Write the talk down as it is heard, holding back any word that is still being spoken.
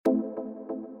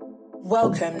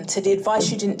Welcome to the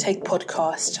Advice You Didn't Take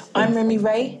podcast. I'm Remy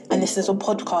Ray, and this is a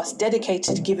podcast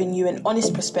dedicated to giving you an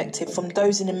honest perspective from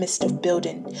those in the midst of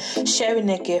building, sharing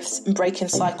their gifts and breaking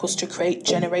cycles to create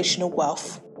generational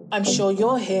wealth. I'm sure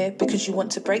you're here because you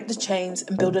want to break the chains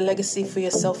and build a legacy for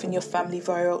yourself and your family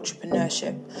via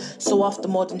entrepreneurship. So after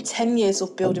more than 10 years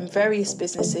of building various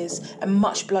businesses and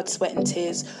much blood, sweat and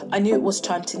tears, I knew it was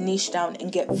time to niche down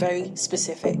and get very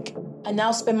specific. I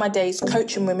now spend my days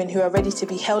coaching women who are ready to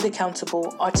be held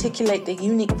accountable, articulate their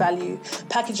unique value,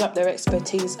 package up their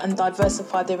expertise and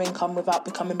diversify their income without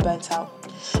becoming burnt out.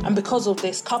 And because of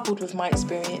this, coupled with my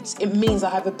experience, it means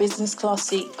I have a business class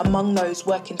seat among those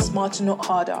working smarter, not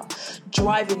harder,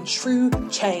 driving true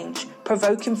change,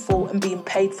 provoking thought and being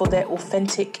paid for their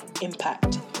authentic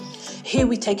impact. Here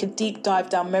we take a deep dive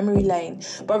down memory lane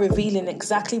by revealing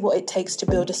exactly what it takes to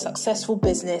build a successful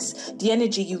business, the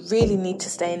energy you really need to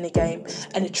stay in the game,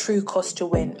 and a true cost to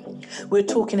win. We're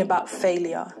talking about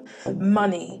failure,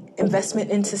 money, investment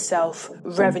into self,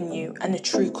 revenue, and the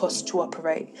true cost to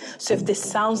operate. So if this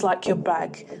sounds like your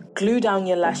bag, glue down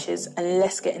your lashes and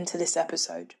let's get into this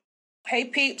episode. Hey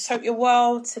peeps, hope you're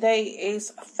well. Today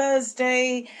is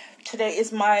Thursday. Today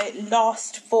is my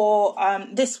last for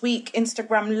this week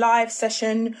Instagram live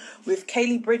session with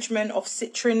Ceilidh Bridgman of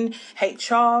Citrine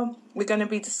HR. We're going to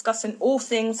be discussing all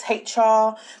things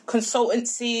HR,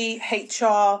 consultancy,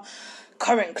 HR,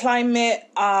 current climate,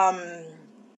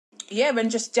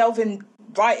 and just delving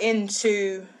right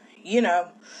into,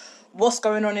 what's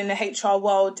going on in the HR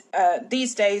world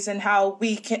these days and how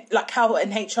we can, how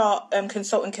an HR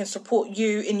consultant can support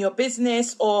you in your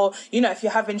business, or, if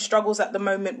you're having struggles at the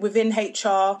moment within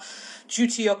HR due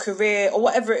to your career or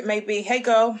whatever it may be. Hey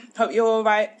girl, hope you're all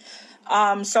right.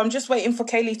 So I'm just waiting for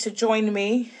Ceilidh to join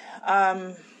me.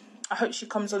 I hope she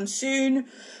comes on soon.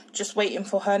 Just waiting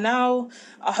for her now.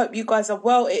 I hope you guys are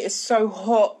well. It is so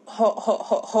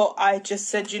hot. I just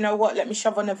said, you know what? Let me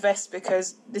shove on a vest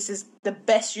because this is the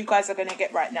best you guys are going to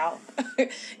get right now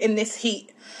in this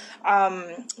heat.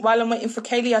 While I'm waiting for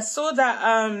Ceilidh, I saw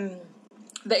that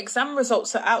the exam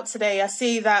results are out today. I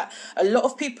see that a lot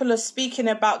of people are speaking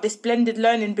about this blended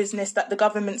learning business that the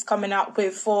government's coming out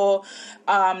with for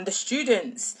the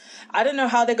students. I don't know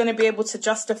how they're going to be able to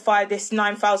justify this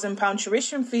 £9,000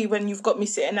 tuition fee when you've got me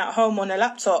sitting at home on a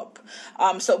laptop.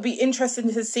 So it'll be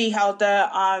interesting to see how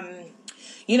the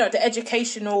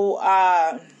educational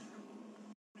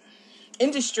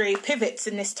industry pivots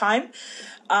in this time.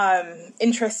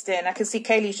 Interesting. I can see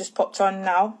Ceilidh's just popped on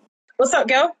now. What's up,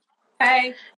 girl?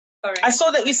 Hey, sorry. I saw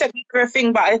that you sent me through a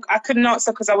thing, but I couldn't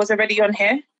answer because I was already on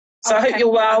here. So Okay. I hope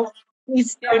you're well.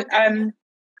 Please don't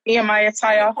me and my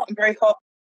attire. I'm very hot.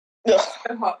 Ugh.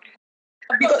 So hot.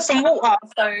 You got some water?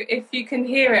 So if you can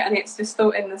hear it and it's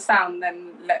distorting the sound,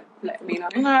 then let me know.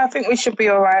 No, I think we should be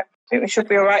all right. You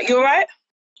all right?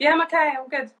 Yeah, I'm okay. I'm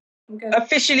good.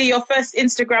 Officially your first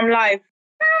Instagram live.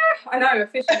 I know,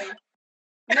 officially.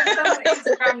 I've never done an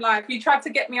Instagram live. You tried to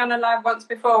get me on a live once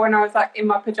before when I was in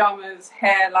my pajamas,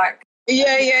 hair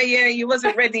Yeah. You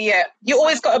wasn't ready yet. You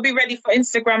always got to be ready for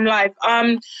Instagram live.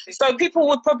 So people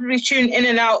would probably tune in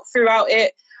and out throughout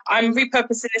it. I'm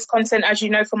repurposing this content, as you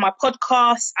know, for my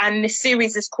podcast, and this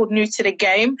series is called New to the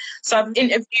Game. So I've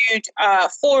interviewed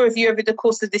 4 of you over the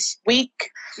course of this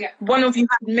week. Yeah. One of you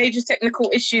had major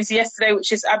technical issues yesterday,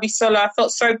 which is Abby Sola. I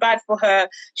felt so bad for her.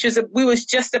 We was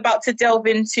just about to delve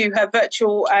into her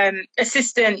virtual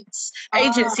assistance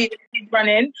agency that she's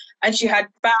running, and she had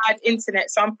bad internet.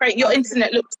 So I'm praying your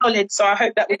internet looks solid. So I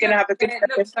hope that we're going to have a good. It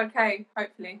looks okay,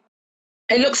 hopefully.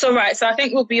 It looks all right. So I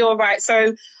think we'll be all right.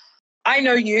 So I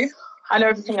know you. I know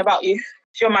everything about you.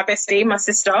 You're my bestie, my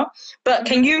sister. But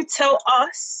can you tell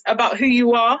us about who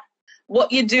you are,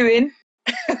 what you're doing?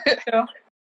 Sure.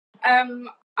 I'm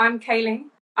Ceilidh.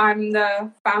 I'm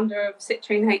the founder of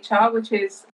Citrine HR, which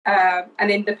is an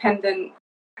independent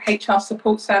HR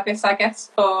support service, I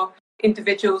guess, for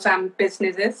individuals and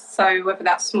businesses. So whether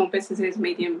that's small businesses,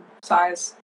 medium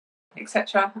size,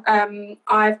 etc.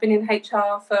 I've been in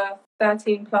HR for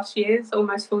 13 plus years,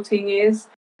 almost 14 years.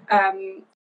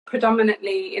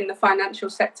 Predominantly in the financial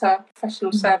sector,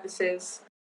 professional services,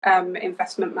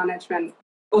 investment management,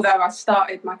 although I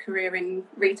started my career in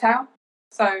retail.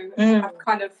 So I've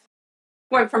kind of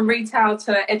went from retail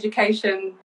to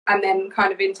education and then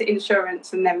kind of into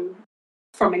insurance, and then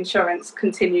from insurance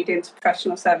continued into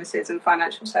professional services and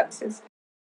financial services.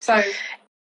 So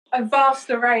a vast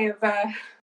array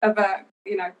of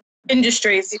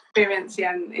industries. Experience,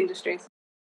 and industries.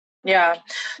 Yeah.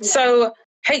 So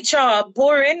HR,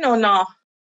 boring or not?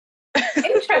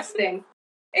 Interesting.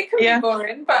 It can be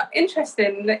boring, but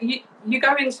interesting that you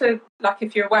go into, like,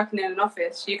 if you're working in an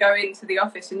office, you go into the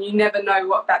office and you never know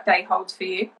what that day holds for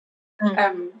you.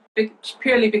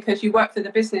 Purely because you work for the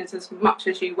business as much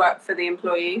as you work for the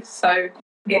employees. So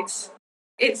it's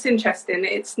interesting.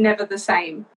 It's never the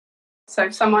same. So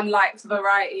if someone likes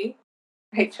variety,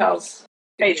 HR's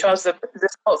the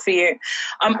spot for you.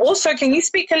 Also, can you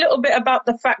speak a little bit about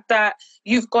the fact that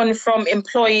you've gone from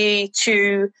employee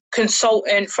to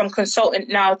consultant, from consultant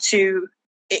now to,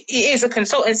 it is a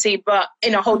consultancy, but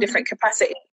in a whole different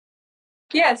capacity?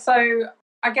 Yeah, so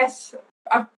I guess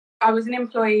I was an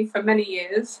employee for many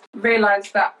years,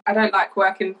 realised that I don't like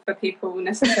working for people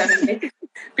necessarily,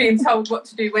 being told what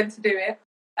to do, when to do it,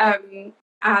 and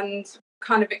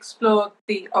kind of explored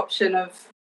the option of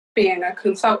being a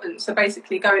consultant. So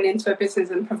basically going into a business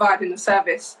and providing a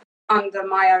service under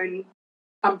my own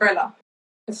umbrella,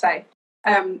 per se.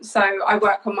 So I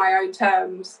work on my own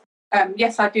terms.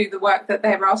 Yes, I do the work that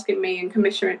they're asking me and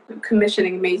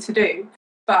commissioning me to do,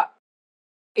 but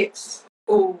it's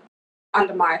all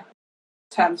under my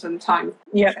terms and time.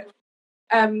 Yeah.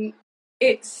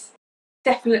 It's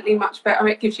definitely much better.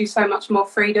 It gives you so much more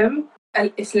freedom.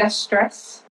 It's less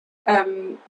stress,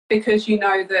 because you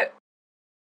know that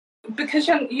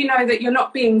you're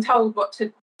not being told what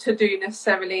to do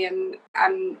necessarily, and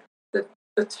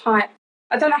the time.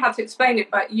 I don't know how to explain it,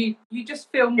 but you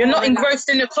just feel more you're not relaxed. engrossed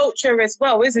in the culture as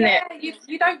well, isn't it? Yeah,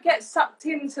 you don't get sucked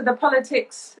into the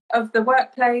politics of the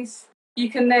workplace. You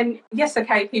can then, yes,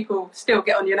 okay, people still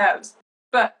get on your nerves,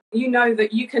 but you know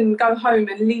that you can go home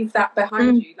and leave that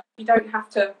behind you. Like, you don't have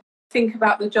to think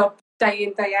about the job day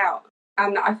in, day out.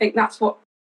 And I think that's what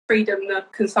freedom the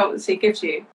consultancy gives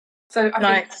you. So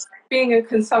I think being a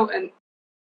consultant,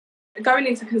 going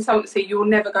into consultancy, you'll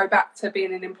never go back to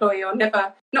being an employee, or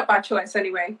never, not by choice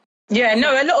anyway. Yeah,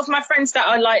 no, a lot of my friends that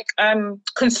are like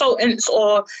consultants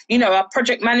or, are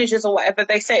project managers or whatever,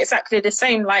 they say exactly the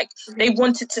same. Like they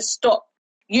wanted to stop,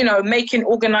 making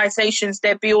organizations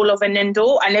their be all of an end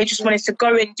all, and they just wanted to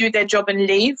go in, do their job and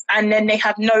leave. And then they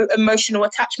have no emotional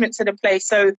attachment to the place.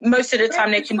 So most of the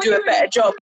time they can do a better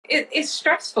job. It's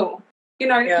stressful,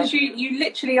 because you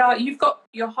literally are, you've got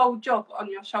your whole job on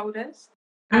your shoulders.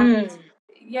 And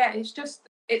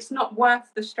it's not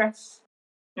worth the stress.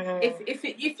 If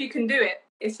you can do it,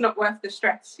 it's not worth the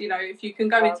stress. If you can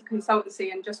go into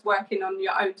consultancy and just working on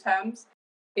your own terms,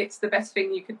 it's the best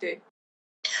thing you could do.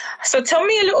 So tell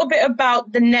me a little bit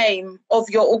about the name of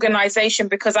your organisation,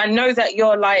 because I know that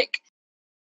you're like.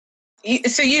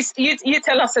 So you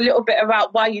tell us a little bit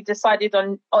about why you decided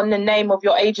on the name of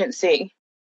your agency,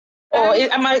 or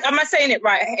am I saying it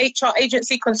right? HR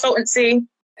agency, consultancy.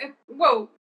 Well,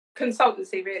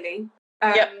 consultancy really.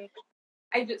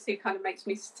 Agency kind of makes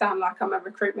me sound like I'm a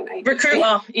recruitment agency.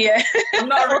 Recruiter, yeah. I'm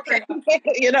not a recruiter.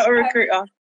 You're not a recruiter.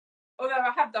 Although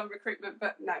I have done recruitment,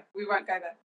 but no, we won't go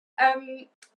there.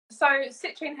 So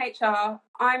Citrine HR,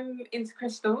 I'm into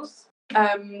crystals.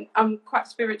 I'm quite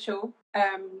spiritual,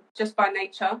 just by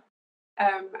nature.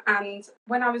 And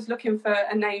when I was looking for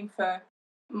a name for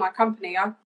my company,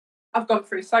 I've gone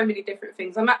through so many different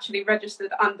things. I'm actually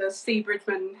registered under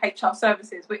Ceilidh HR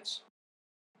Services, which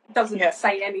doesn't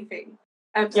say anything.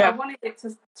 So I wanted it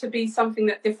to be something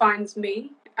that defines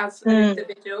me as an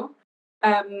individual.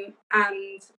 And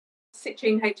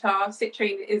Citrine HR,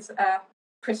 citrine is a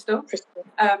crystal.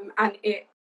 And it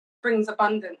brings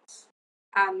abundance.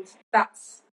 And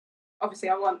that's, obviously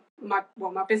I want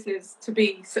my business to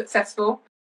be successful,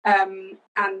 and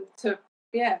to,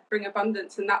 bring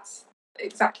abundance. And that's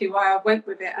exactly why I went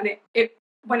with it. And it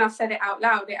when I said it out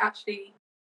loud, it actually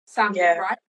sounded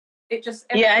right. It just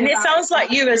and it sounds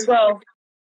like you as well.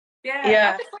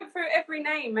 I just went through every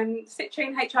name, and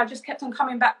Citrine HR just kept on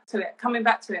coming back to it,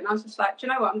 and I was just like, do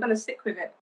you know what, I'm going to stick with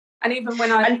it. And even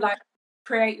when I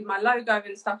created my logo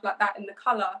and stuff like that, and the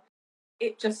colour,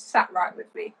 it just sat right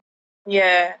with me.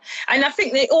 Yeah, and I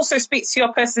think it also speaks to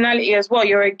your personality as well.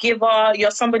 You're a giver,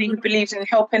 you're somebody who believes in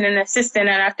helping and assisting,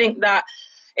 and I think that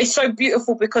it's so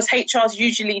beautiful because HR is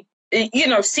usually,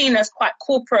 seen as quite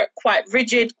corporate, quite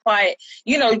rigid, quite,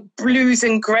 blues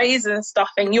and greys and stuff.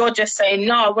 And you're just saying,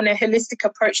 no, I want a holistic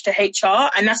approach to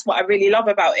HR. And that's what I really love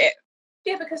about it.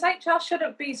 Yeah, because HR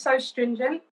shouldn't be so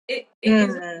stringent. It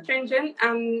is stringent,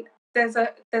 and there's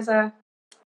a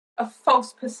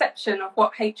false perception of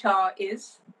what HR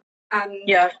is.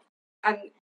 And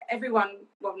everyone,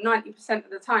 90% of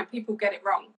the time, people get it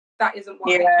wrong. That isn't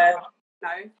what HR is. No.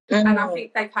 And I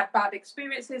think they've had bad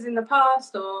experiences in the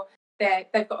past, or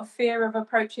they've got a fear of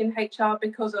approaching HR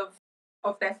because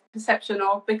of their perception,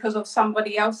 or because of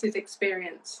somebody else's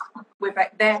experience with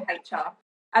their HR.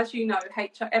 As you know,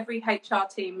 every HR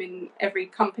team in every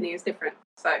company is different.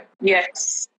 So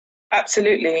yes,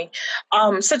 absolutely.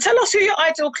 So tell us who your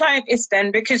ideal client is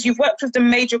then, because you've worked with the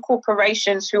major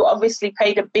corporations who obviously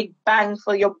paid a big bang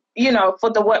for your,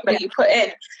 for the work that you put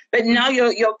in. But now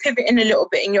you're pivoting a little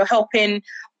bit and you're helping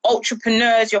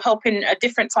entrepreneurs, you're helping a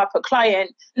different type of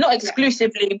client, not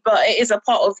exclusively, but it is a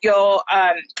part of your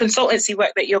consultancy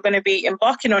work that you're going to be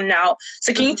embarking on now.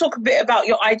 So can you talk a bit about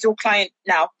your ideal client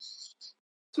now?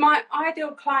 My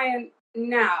ideal client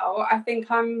now, I think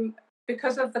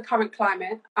because of the current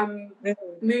climate, I'm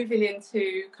moving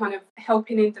into kind of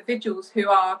helping individuals who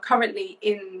are currently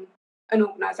in an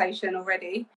organisation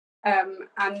already,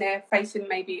 and they're facing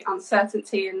maybe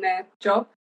uncertainty in their job.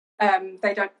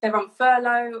 They're on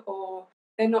furlough, or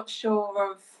they're not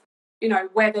sure of,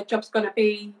 where their job's going to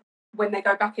be when they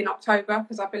go back in October,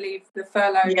 because I believe the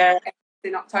furlough ends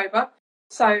in October.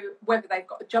 So whether they've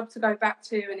got a job to go back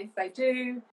to, and if they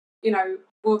do,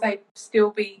 will they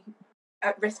still be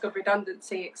at risk of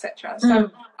redundancy, etc. So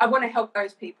I want to help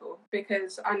those people,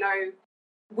 because I know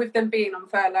with them being on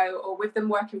furlough or with them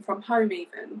working from home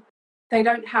even, they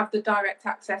don't have the direct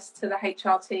access to the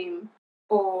HR team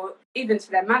or even to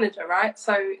their manager, right?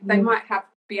 So they might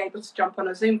be able to jump on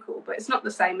a Zoom call, but it's not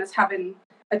the same as having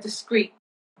a discreet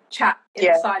chat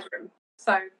in the side room.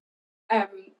 So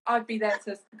I'd be there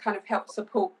to kind of help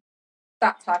support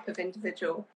that type of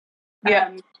individual.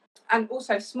 And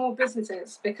also small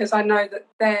businesses, because I know that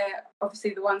they're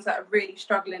obviously the ones that are really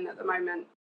struggling at the moment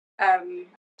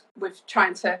with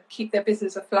trying to keep their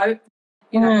business afloat.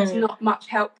 There's not much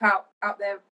help out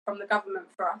there from the government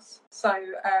for us. So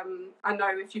I know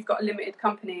if you've got a limited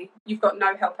company, you've got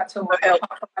no help at all,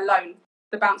 apart from a loan,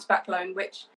 the bounce back loan,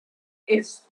 which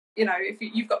is, if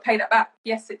you've got to pay that back,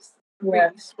 yes, it's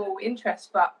really small interest,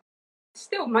 but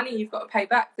still money you've got to pay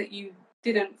back that you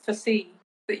didn't foresee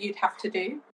that you'd have to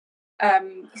do.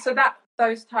 So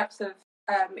those types of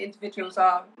individuals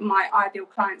are my ideal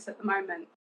clients at the moment.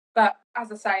 But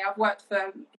as I say, I've worked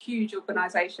for huge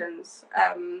organisations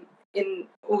in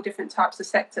all different types of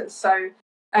sectors. So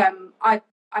I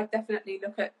definitely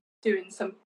look at doing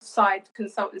some side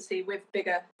consultancy with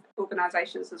bigger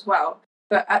organisations as well.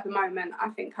 But at the moment, I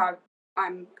think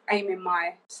I'm aiming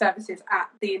my services at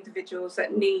the individuals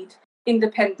that need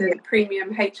independent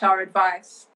premium HR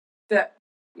advice that,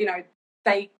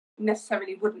 they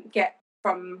necessarily wouldn't get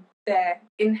from their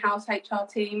in-house HR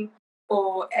team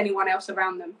or anyone else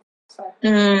around them. So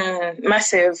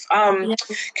massive. So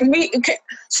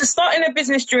starting a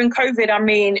business during COVID, I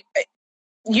mean,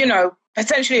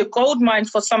 potentially a gold mine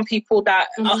for some people that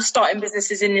are starting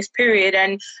businesses in this period,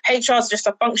 and HR is just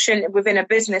a function within a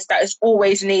business that is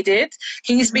always needed.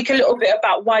 Can you speak a little bit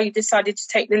about why you decided to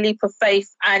take the leap of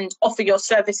faith and offer your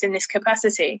service in this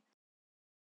capacity?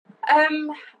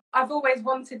 I've always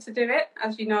wanted to do it,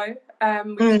 as you know.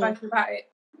 We've spoken about it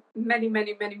many,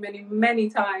 many, many, many, many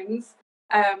times.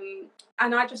 And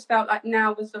I just felt like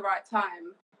now was the right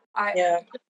time.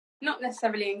 Not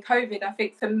necessarily in COVID. I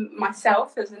think for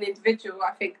myself as an individual,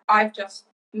 I think I've just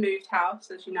moved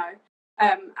house, as you know,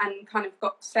 and kind of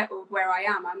got settled where I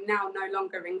am. I'm now no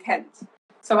longer in Kent.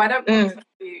 So I don't want to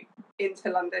commute into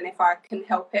London if I can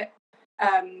help it.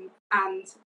 And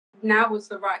now was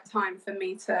the right time for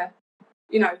me to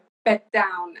bed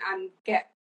down and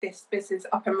get this business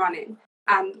up and running.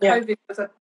 And COVID was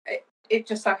it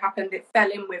just so happened it fell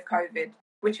in with COVID,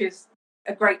 which is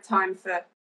a great time for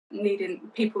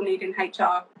people needing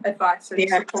HR advice and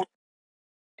support.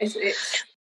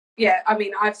 I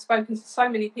mean, I've spoken to so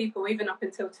many people, even up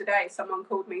until today, someone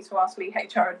called me to ask me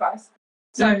HR advice.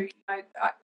 So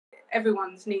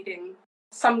everyone's needing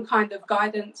some kind of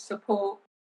guidance, support,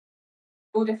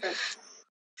 all different.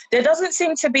 There doesn't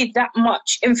seem to be that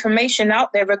much information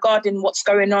out there regarding what's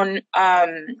going on.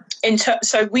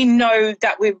 So we know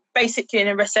that we're basically in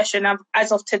a recession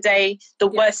as of today, the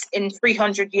worst in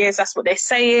 300 years. That's what they're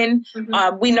saying.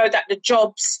 We know that the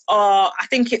jobs are, I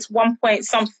think it's am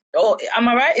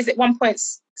I right? Is it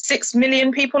 1.6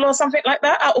 million people or something like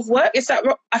that out of work? Is that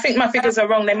wrong? I think my figures are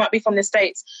wrong. They might be from the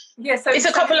States. Yeah, so it's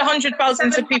a couple of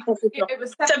 100,000 people. It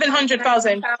was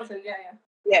 700,000.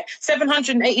 Yeah,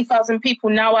 780,000 people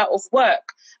now out of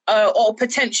work, or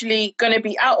potentially going to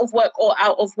be out of work or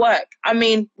out of work. I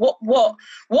mean,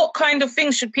 what kind of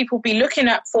things should people be looking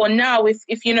at for now?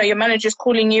 If your manager's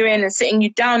calling you in and sitting you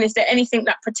down, is there anything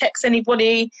that protects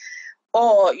anybody,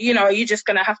 or you're just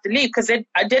going to have to leave? Because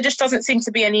there just doesn't seem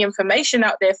to be any information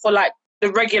out there for like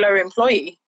the regular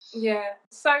employee. Yeah,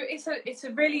 so it's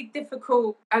a really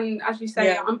difficult and, as you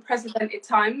say, unprecedented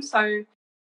time. So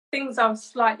things are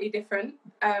slightly different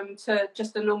to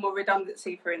just a normal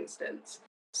redundancy, for instance.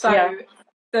 So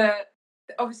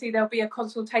obviously there'll be a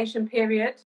consultation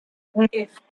period if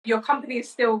your company is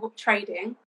still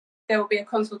trading, there will be a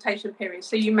consultation period.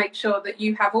 So you make sure that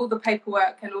you have all the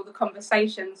paperwork and all the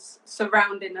conversations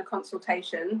surrounding a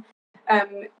consultation.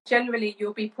 Generally,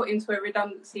 you'll be put into a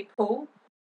redundancy pool.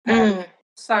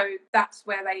 So that's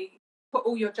where they put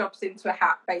all your jobs into a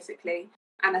hat, basically,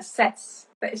 and assess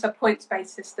that it's a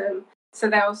points-based system. So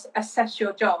they'll assess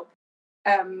your job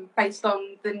based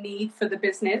on the need for the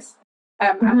business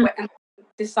and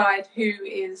decide who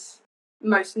is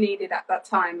most needed at that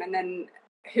time. And then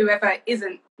whoever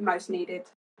isn't most needed,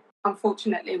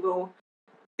 unfortunately, will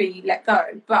be let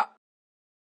go. But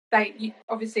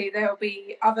obviously there'll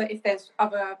be if there's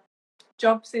other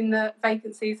jobs in the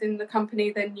vacancies in the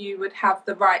company, then you would have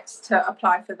the rights to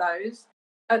apply for those.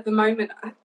 At the moment,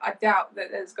 I doubt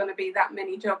that there's going to be that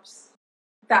many jobs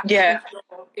that suit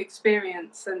your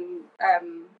experience and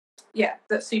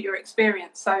that suit your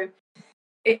experience. So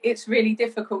it's really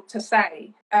difficult to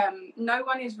say. No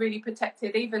one is really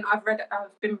protected. Even I've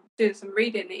been doing some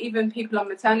reading. Even people on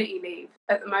maternity leave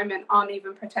at the moment aren't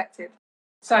even protected.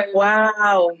 So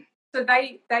wow. So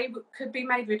they could be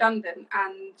made redundant,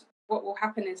 and what will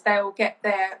happen is they'll get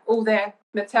all their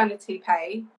maternity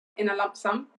pay in a lump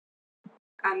sum,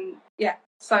 and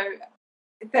so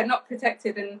they're not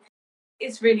protected, and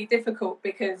it's really difficult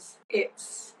because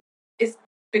it's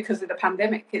because of the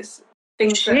pandemic. It's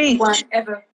things that weren't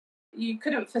ever, you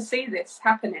couldn't foresee this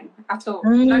happening at all.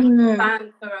 No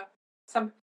plan for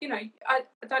some, I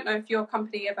don't know if your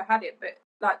company ever had it, but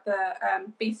like the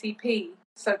BCP,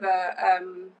 so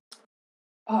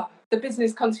the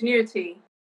business continuity.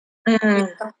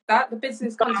 The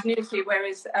business continuity,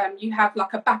 whereas you have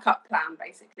like a backup plan,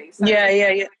 basically. So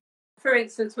for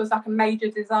instance, was like a major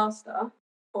disaster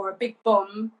or a big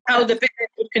bomb. How the business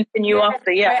would continue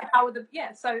after,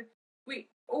 So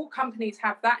all companies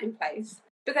have that in place,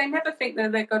 but they never think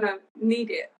that they're going to need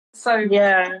it. So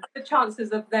the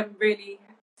chances of them really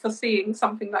foreseeing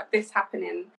something like this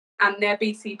happening and their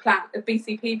BCP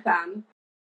plan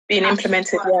being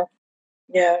implemented,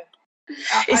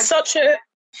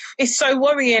 it's so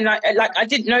worrying. Like I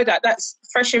didn't know that. That's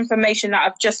fresh information that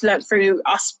I've just learned through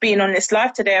us being on this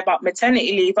live today about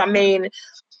maternity leave. I mean,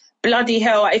 bloody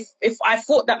hell, if I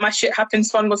thought that my shit happens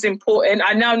fund was important,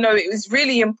 I now know it was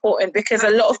really important, because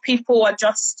a lot of people are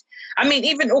just, I mean,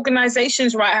 even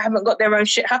organisations, right, haven't got their own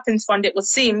shit happens fund, it would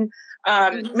seem.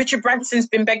 Richard Branson's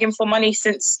been begging for money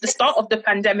since the start of the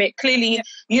pandemic. Clearly,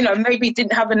 maybe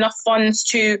didn't have enough funds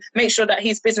to make sure that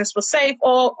his business was safe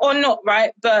or not,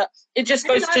 right? But it just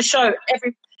goes to show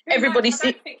everybody. I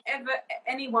don't think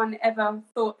anyone ever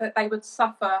thought that they would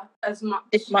suffer as much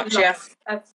loss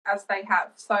as they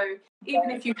have. So even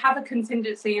if you have a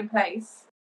contingency in place,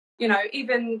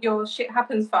 even your shit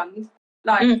happens fund,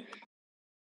 like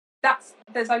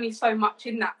there's only so much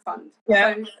in that fund.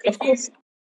 Yeah, so of course.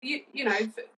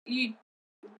 You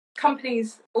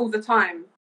companies all the time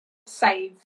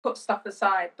put stuff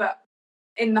aside, but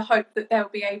in the hope that they'll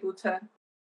be able to,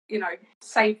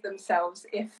 save themselves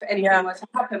if anything were to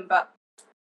happen. But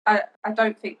I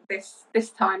don't think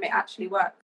this time it actually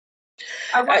worked.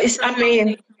 I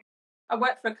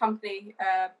worked for a company,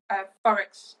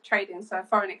 Forex trading, so a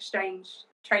foreign exchange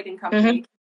trading company,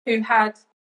 who had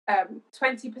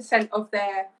 20% of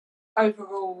their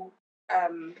overall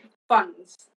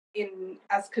funds in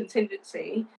as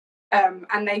contingency,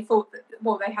 and they thought that,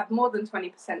 they had more than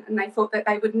 20%, and they thought that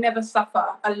they would never suffer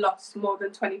a loss more than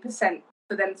 20%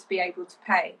 for them to be able to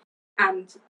pay.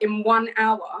 And in 1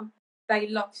 hour, they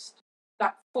lost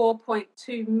like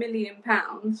 £4.2 million.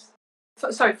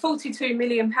 Sorry, £42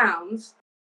 million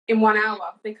in 1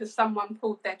 hour because someone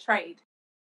pulled their trade.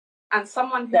 And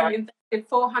someone who invested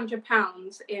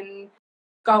 £400 in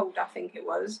gold, I think it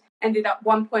was, ended up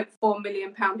 £1.4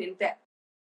 million in debt.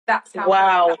 That's how.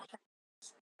 Wow.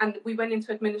 And we went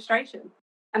into administration,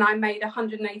 and I made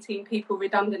 118 people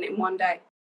redundant in one day.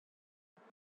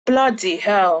 Bloody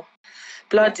hell.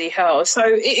 So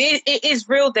it is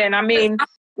real then. I mean,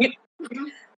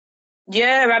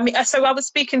 so I was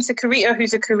speaking to Karita,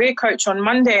 who's a career coach, on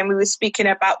Monday, and we were speaking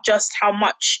about just how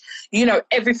much,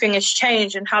 everything has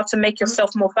changed and how to make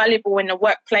yourself more valuable in the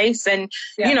workplace. And,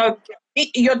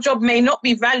 your job may not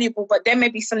be valuable, but there may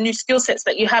be some new skill sets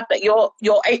that you have that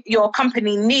your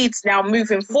company needs now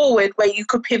moving forward, where you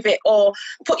could pivot or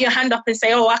put your hand up and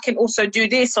say, I can also do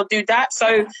this or do that.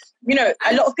 So,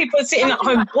 a lot of people are sitting at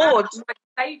home bored.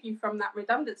 Save you from that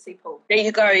redundancy pool. There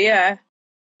you go, yeah.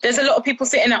 There's a lot of people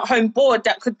sitting at home bored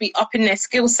that could be upping their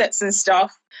skill sets and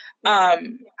stuff.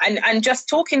 And just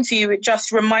talking to you, it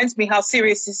just reminds me how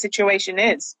serious this situation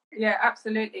is. Yeah,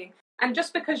 absolutely. And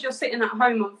just because you're sitting at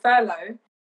home on furlough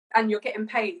and you're getting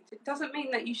paid, it doesn't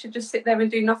mean that you should just sit there and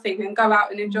do nothing and go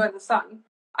out and enjoy the sun.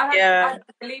 I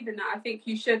believe in that. I think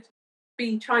you should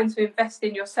be trying to invest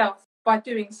in yourself by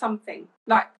doing something,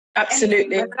 like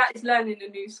absolutely anything, whether that is learning a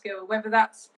new skill, whether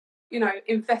that's,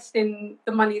 investing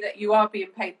the money that you are being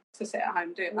paid to sit at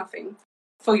home doing nothing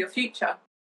for your future.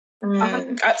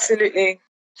 Absolutely.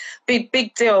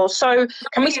 Big deal. So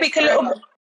can we speak a little bit?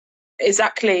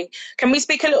 Exactly. Can we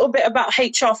speak a little bit about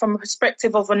HR from a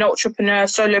perspective of an entrepreneur,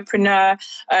 solopreneur,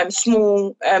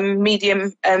 small,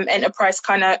 medium enterprise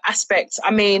kind of aspect?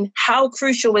 I mean, how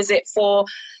crucial is it for,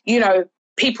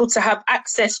 people to have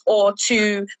access or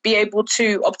to be able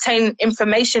to obtain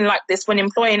information like this when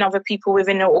employing other people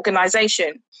within an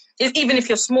organization? Even if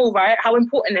you're small, right? How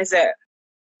important is it?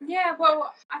 Yeah,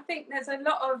 well, I think there's a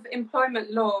lot of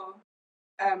employment law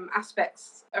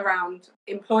aspects around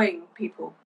employing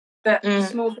people that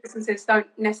small businesses don't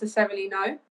necessarily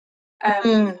know.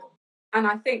 And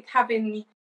I think having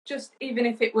just, even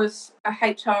if it was a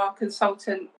HR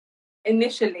consultant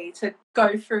initially, to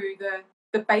go through the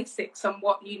basics on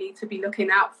what you need to be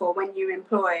looking out for when you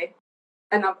employ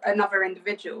another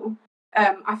individual,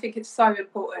 I think it's so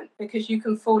important, because you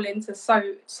can fall into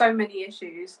so many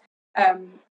issues.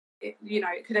 It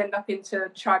could end up into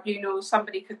tribunals,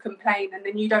 somebody could complain, and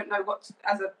then you don't know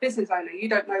as a business owner, you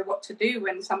don't know what to do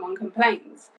when someone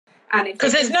complains. And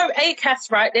because there's no ACAS,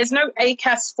 right? There's no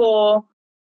ACAS for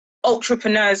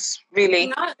entrepreneurs,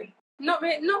 really. No,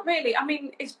 not really. I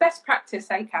mean, it's best practice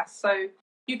ACAS, so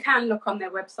you can look on their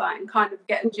website and kind of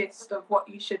get a gist of what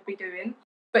you should be doing,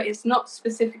 but it's not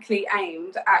specifically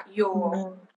aimed at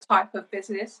your type of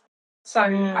business. So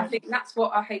I think that's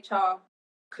what a HR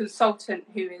consultant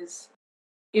who is,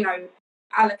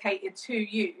 allocated to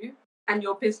you and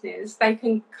your business, they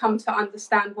can come to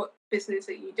understand what business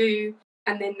that you do,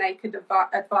 and then they could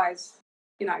advise,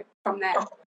 from there.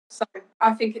 So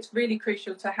I think it's really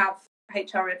crucial to have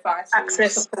HR advice,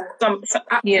 access, and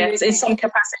support. In some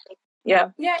capacity.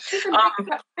 Yeah. Yeah, even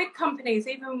big companies,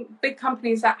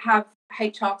 that have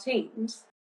HR teams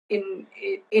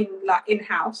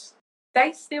in-house,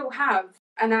 they still have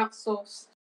an outsourced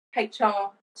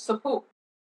HR support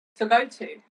to go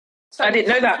to. So I didn't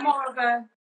know that.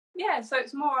 So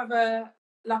it's more of a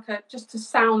just to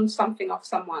sound something off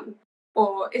someone,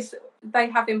 or they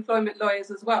have employment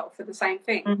lawyers as well for the same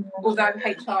thing. Although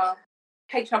HR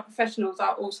professionals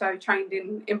are also trained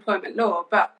in employment law,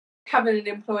 but having an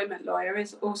employment lawyer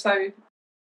is also,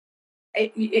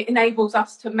 it enables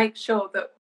us to make sure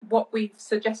that what we've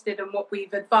suggested and what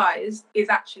we've advised is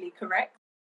actually correct.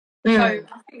 So I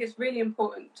think it's really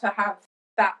important to have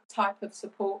that type of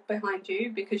support behind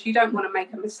you, because you don't want to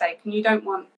make a mistake and you don't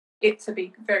want it to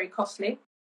be very costly.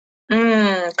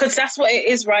 Because that's what it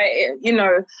is, right?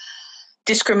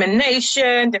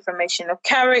 Discrimination, defamation of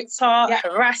character,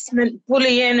 harassment,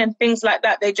 bullying, and things like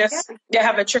that. They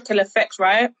have a trickle effect,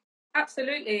 right?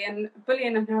 Absolutely. And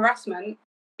bullying and harassment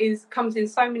comes in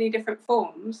so many different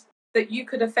forms that you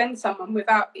could offend someone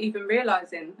without even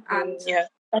realising. And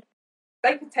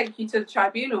they could take you to the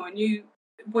tribunal and you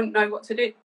wouldn't know what to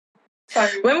do. So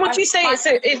when would you say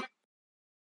it's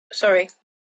sorry?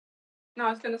 No,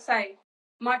 I was going to say,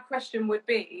 my question would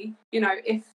be,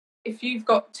 if you've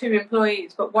got 2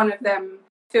 employees, but one of them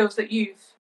feels that you've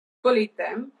bullied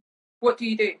them, what do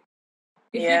you do?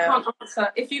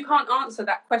 If you can't answer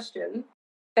that question,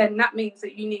 then that means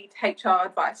that you need HR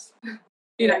advice.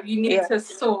 You need to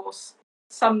source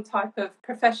some type of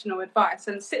professional advice,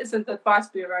 and Citizens Advice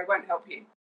Bureau won't help you.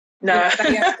 No.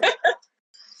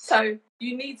 So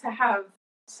you need to have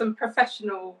some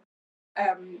professional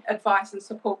advice and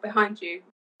support behind you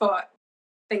for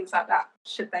things like that,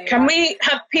 should they? Can we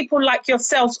have people like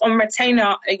yourselves on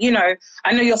retainer?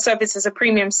 I know your service is a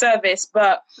premium service,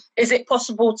 but is it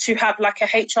possible to have like a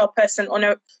HR person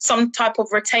on some type of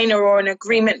retainer or an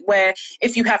agreement where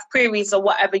if you have queries or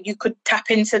whatever, you could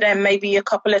tap into them maybe a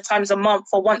couple of times a month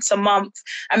or once a month,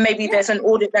 and maybe there's an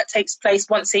audit that takes place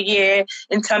once a year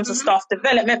in terms of staff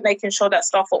development, making sure that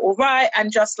staff are all right,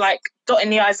 and just like dotting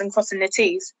the I's and crossing the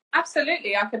T's?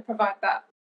 Absolutely, I could provide that.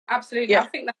 Absolutely. I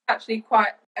think that's actually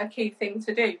quite a key thing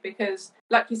to do, because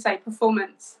like you say,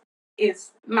 performance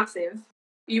is massive.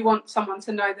 You want someone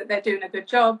to know that they're doing a good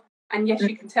job, and yes,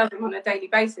 you can tell them on a daily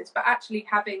basis, but actually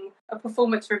having a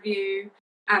performance review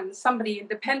and somebody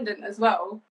independent as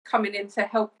well coming in to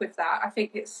help with that, I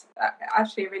think it's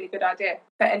actually a really good idea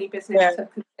for any business to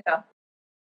consider.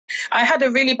 I had a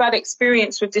really bad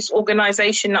experience with this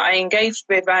organisation that I engaged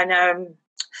with, and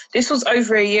this was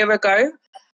over a year ago.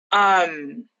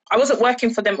 I wasn't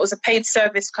working for them. It was a paid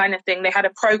service kind of thing. They had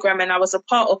a program and I was a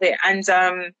part of it. And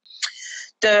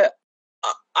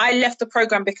I left the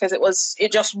program because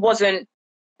it just wasn't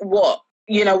what,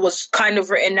 was kind of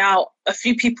written out. A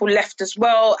few people left as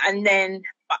well. And then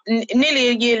nearly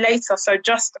a year later, so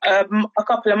just a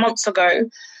couple of months ago,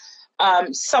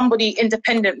 somebody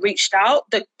independent reached out.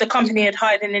 The company had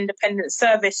hired an independent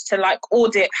service to like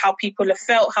audit how people have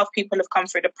felt, how people have come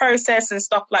through the process and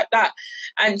stuff like that.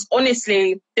 And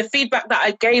honestly, the feedback that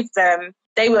I gave them,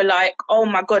 they were like, oh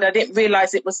my God, I didn't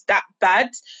realize it was that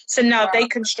bad. So now they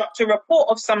construct a report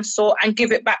of some sort and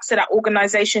give it back to that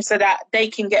organization so that they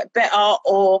can get better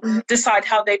or decide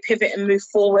how they pivot and move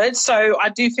forward. So I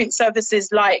do think services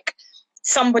like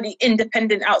somebody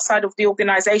independent outside of the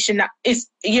organization that is,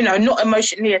 not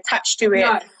emotionally attached to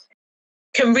it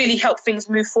can really help things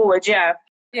move forward. Yeah,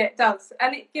 it does.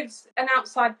 And it gives an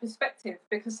outside perspective,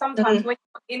 because sometimes when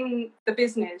you're in the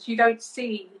business, you don't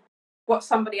see what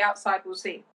somebody outside will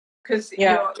see, because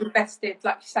you're invested,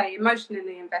 like you say,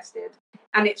 emotionally invested,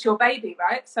 and it's your baby,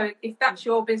 right? So if that's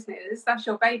your business, that's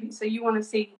your baby. So you want to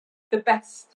see the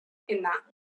best in that.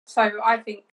 So I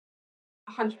think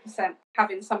 100%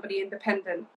 having somebody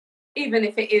independent, even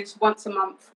if it is once a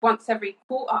month, once every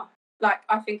quarter, like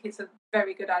I think it's a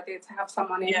very good idea to have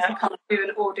someone in to come and do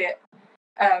an audit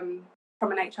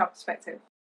from an HR perspective.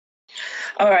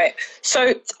 All right.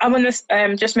 So I want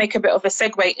to just make a bit of a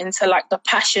segue into like the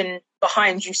passion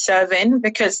behind you serving,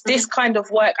 because this kind of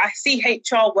work, I see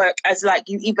HR work as like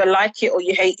you either like it or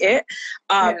you hate it.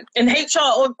 And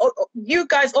HR, or you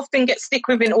guys often get stick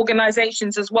within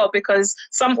organizations as well, because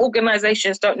some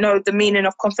organizations don't know the meaning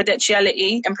of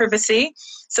confidentiality and privacy.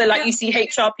 So like you see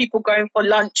HR people going for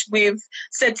lunch with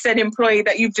said employee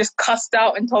that you've just cussed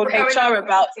out and told HR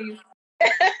about.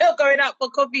 Going out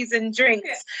for coffees and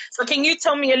drinks. So can you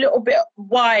tell me a little bit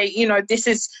why, this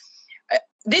is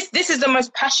the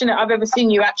most passionate I've ever seen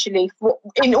you actually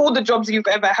in all the jobs you've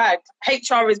ever had.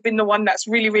 HR has been the one that's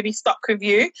really, really stuck with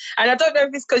you. And I don't know if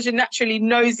it's because you're naturally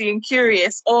nosy and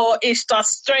curious, or it's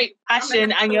just straight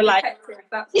passion and you're like...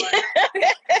 That's why.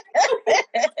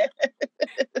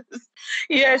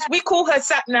 Yes, we call her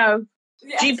Sat Nav.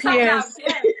 GPS.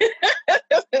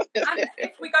 And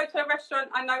if we go to a restaurant,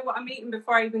 I know what I'm eating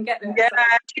before I even get there. Yeah,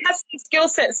 so. She has some skill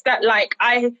sets that like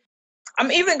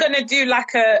I'm even going to do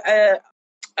like a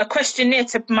questionnaire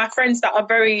to my friends that are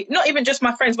very, not even just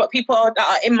my friends, but people that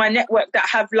are in my network that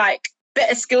have like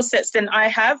better skill sets than I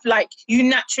have. Like you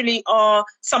naturally are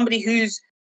somebody who's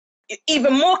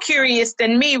even more curious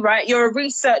than me, right? You're a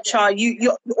researcher.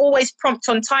 You're always prompt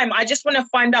on time. I just want to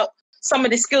find out some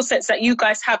of the skill sets that you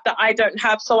guys have that I don't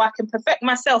have, so I can perfect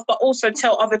myself, but also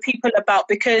tell other people about,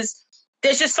 because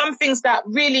there's just some things that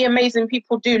really amazing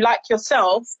people do, like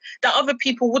yourself, that other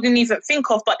people wouldn't even think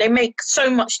of, but they make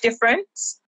so much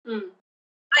difference.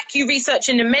 Like you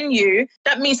researching the menu,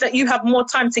 that means that you have more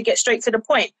time to get straight to the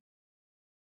point.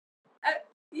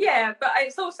 Yeah, but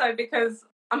it's also because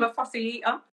I'm a fussy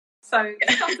eater, so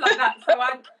stuff like that. So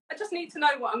I just need to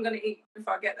know what I'm going to eat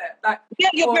before I get there. Like,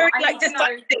 you're very like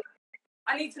decisive.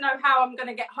 I need to know how I'm going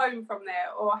to get home from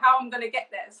there, or how I'm going to get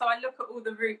there. So I look at all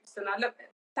the routes, and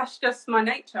that's just my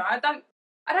nature. I don't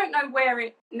know where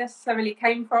it necessarily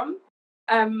came from.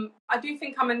 I do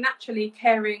think I'm a naturally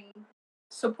caring,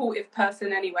 supportive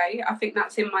person anyway. I think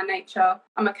that's in my nature.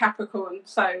 I'm a Capricorn,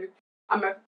 so I'm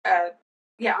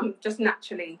I'm just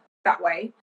naturally that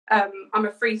way. I'm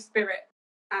a free spirit,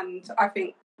 and I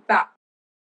think that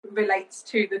relates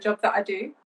to the job that I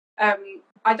do.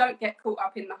 I don't get caught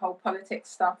up in the whole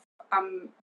politics stuff.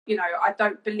 I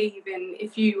don't believe in,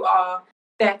 if you are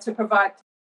there to provide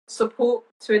support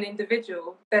to an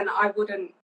individual, then I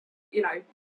wouldn't,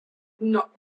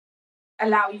 not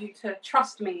allow you to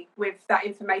trust me with that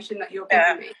information that you're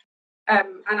giving me.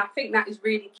 And I think that is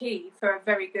really key for a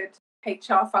very good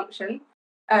HR function.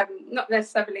 Not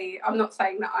necessarily, I'm not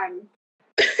saying that I'm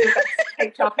the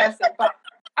best HR person, but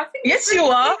I think... Yes, you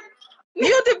are.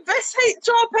 You're the best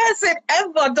HR person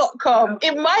ever.com.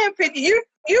 In my opinion,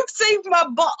 you've saved my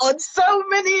butt on so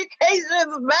many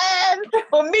occasions, man.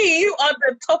 For me, you are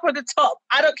the top of the top.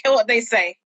 I don't care what they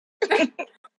say. I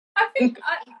think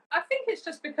it's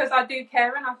just because I do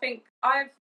care, and I think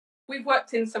we've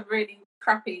worked in some really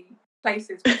crappy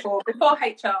places before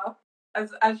HR,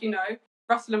 as you know,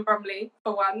 Russell and Bromley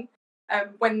for one.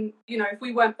 When if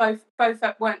we weren't both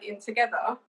weren't in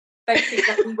together, they think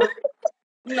that we were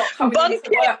not coming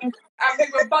into work, and we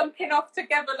were bunking off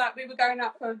together, like we were going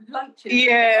out for lunches.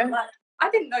 Yeah. Like,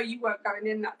 I didn't know you weren't going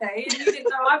in that day, and you didn't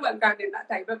know I weren't going in that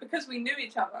day. But because we knew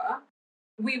each other,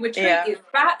 we were treated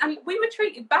bad, and we were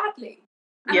treated badly.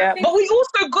 And but we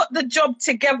also got the job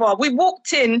together. We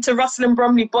walked into Russell and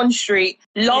Bromley Bond Street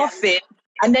laughing,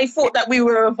 and they thought that we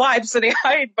were a vibe, so they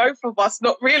hired both of us,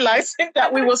 not realising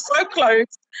that we were so close,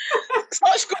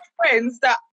 such good friends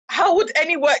that how would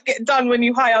any work get done when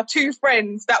you hire two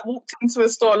friends that walked into a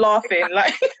store laughing?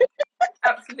 Like,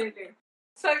 absolutely.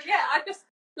 So yeah, I just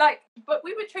but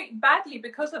we were treated badly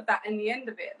because of that in the end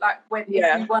of it. Like if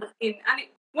we weren't in, and it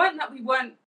weren't that we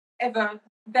weren't ever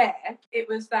there. It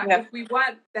was that if we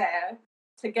weren't there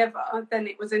together, then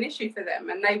it was an issue for them,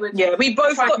 and they would. Yeah, we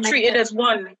both got treated as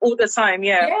one all the time.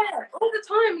 Yeah, all the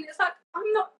time. And it's like,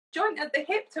 I'm not joined at the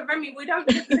hip to Remy. We don't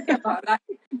live together. Like,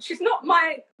 she's not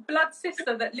my blood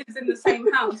sister that lives in the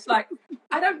same house. Like,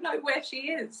 I don't know where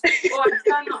she is. Or I'd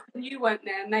turn up and you weren't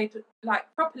there, and they'd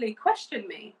properly question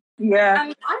me. Yeah.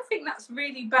 And I think that's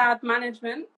really bad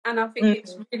management. And I think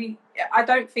it's really, I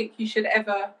don't think you should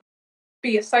ever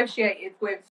be associated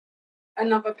with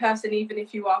another person, even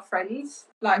if you are friends,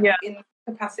 in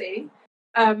capacity.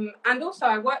 And also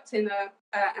I worked in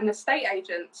an estate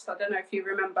agent. So I don't know if you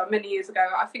remember, many years ago.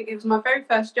 I think it was my very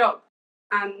first job.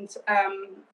 And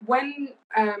when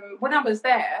I was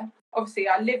there, obviously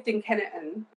I lived in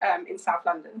Kennington, in South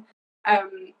London.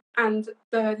 And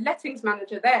the lettings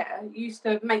manager there used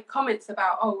to make comments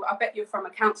about, oh, I bet you're from a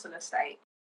council estate,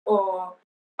 or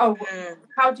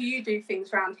how do you do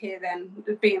things around here then,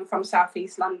 being from South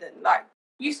East London? Like,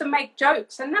 used to make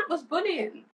jokes, and that was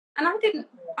bullying. And I didn't.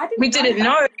 We didn't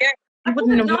know. Yeah, we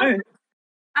wouldn't have known.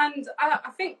 And I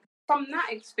think from that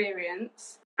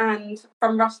experience and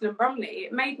from Russell and Bromley,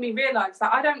 it made me realise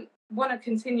that I don't want to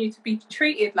continue to be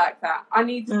treated like that. I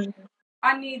need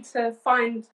to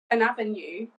find an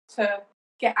avenue to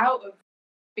get out of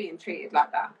being treated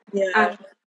like that. Yeah. And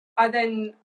I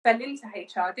then fell into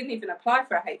HR. I didn't even apply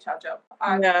for a HR job.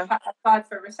 I applied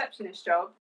for a receptionist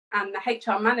job, and the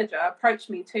HR manager approached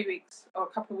me 2 weeks or a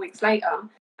couple of weeks later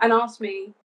and asked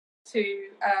me to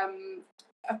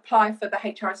apply for the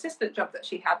HR assistant job that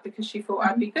she had because she thought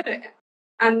I'd be good at it.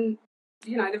 And,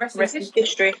 the rest is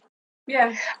history.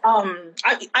 Yeah. I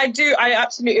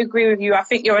absolutely agree with you. I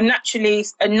think you're naturally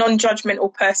a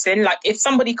non-judgmental person. Like, if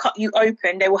somebody cut you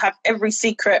open, they will have every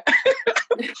secret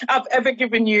I've ever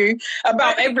given you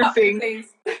about everything.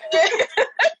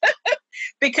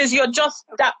 Because you're just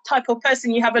that type of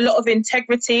person. You have a lot of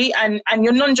integrity and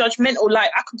you're non-judgmental. Like,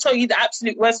 I can tell you the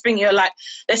absolute worst thing. You're like,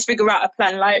 let's figure out a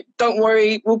plan. Like, don't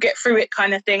worry, we'll get through it,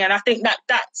 kind of thing. And I think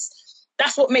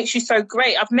that's what makes you so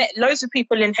great. I've met loads of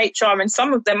people in HR, and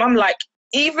some of them I'm like,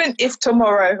 even if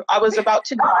tomorrow I was about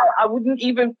to die, I wouldn't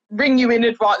even ring you in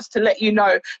advance to let you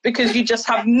know, because you just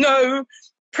have no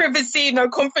privacy, no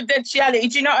confidentiality.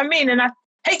 Do you know what I mean? And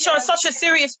HR is such a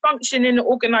serious function in the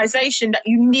organisation that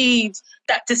you need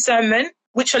that discernment,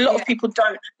 which a lot of people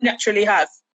don't naturally have.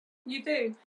 You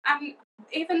do. And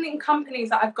even in companies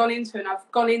that I've gone into, and I've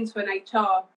gone into an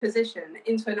HR position,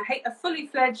 into a fully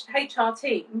fledged HR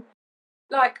team,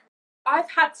 like, I've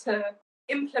had to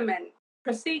implement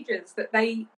procedures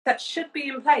that should be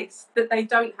in place that they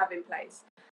don't have in place.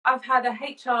 I've had a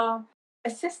HR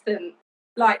assistant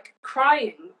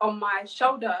crying on my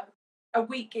shoulder a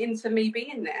week into me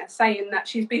being there, saying that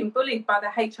she's being bullied by the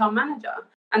HR manager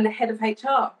and the head of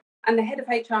HR. And the head of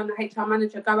HR and the HR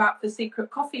manager go out for secret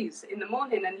coffees in the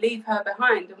morning and leave her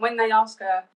behind. And when they ask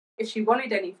her if she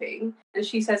wanted anything, and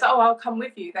she says, oh, I'll come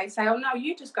with you, they say, oh, no,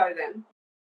 you just go then.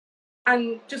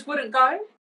 And just wouldn't go.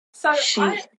 So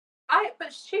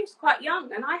but she's quite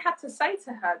young, and I had to say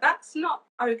to her, that's not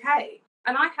okay.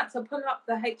 And I had to pull up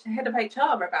the head of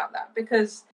HR about that,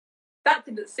 because that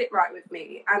didn't sit right with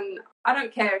me. And I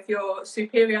don't care if you're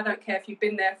superior, I don't care if you've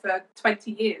been there for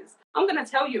 20 years. I'm going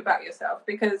to tell you about yourself,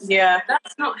 because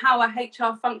that's not how a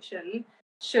HR function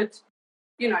should,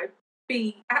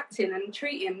 be acting and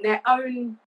treating their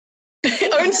own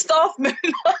staff member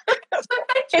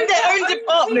in their own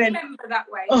department. That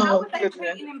way. How are they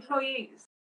treating employees?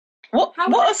 What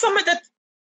are some of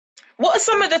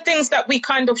the things that we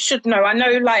kind of should know? I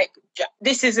know,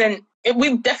 this isn't.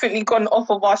 We've definitely gone off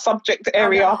of our subject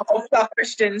area of our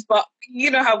questions, but you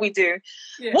know how we do.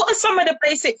 Yeah. What are some of the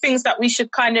basic things that we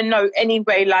should kind of know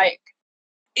anyway?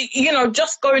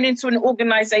 Just going into an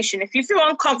organisation, if you feel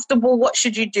uncomfortable, what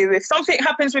should you do? If something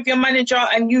happens with your manager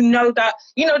and you know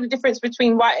the difference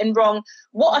between right and wrong,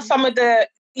 what are some of the,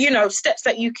 steps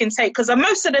that you can take? Because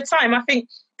most of the time, I think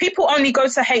people only go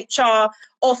to HR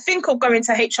or think of going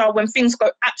to HR when things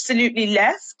go absolutely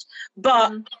left.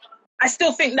 But I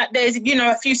still think that there's,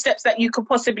 a few steps that you could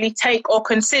possibly take or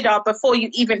consider before you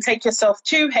even take yourself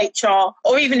to HR,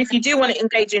 or even if you do want to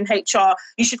engage in HR,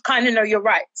 you should kind of know your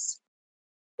rights.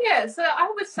 Yeah, so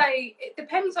I would say it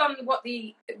depends on what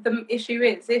the issue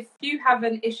is. If you have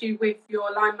an issue with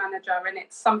your line manager and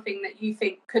it's something that you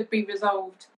think could be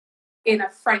resolved in a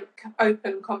frank,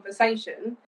 open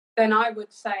conversation, then I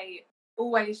would say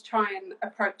always try and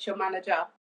approach your manager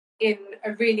in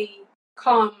a really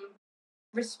calm,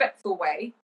 respectful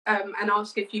way, and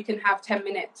ask if you can have 10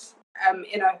 minutes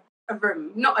in a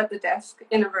room, not at the desk,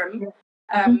 in a room,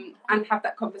 and have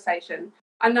that conversation.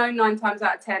 I know 9 times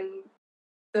out of 10,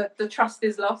 the trust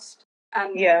is lost,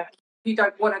 and you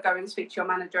don't want to go and speak to your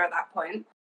manager at that point.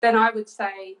 Then I would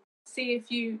say, see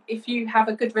if you have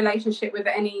a good relationship with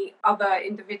any other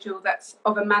individual that's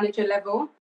of a manager level,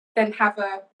 then have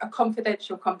a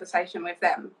confidential conversation with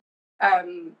them.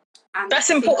 And that's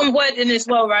important wording as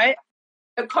well, right?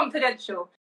 Confidential.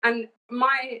 And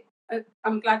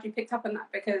I'm glad you picked up on that,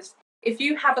 because if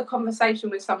you have a conversation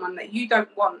with someone that you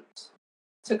don't want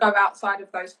to go outside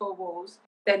of those 4 walls,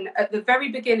 then at the very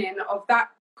beginning of that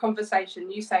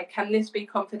conversation, you say, can this be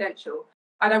confidential?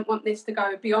 I don't want this to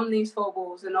go beyond these 4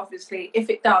 walls. And obviously, if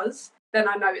it does, then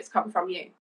I know it's come from you.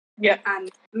 Yeah.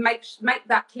 And make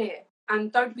that clear.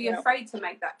 And don't be afraid to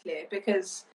make that clear,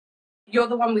 because you're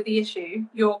the one with the issue.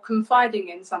 You're confiding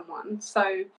in someone.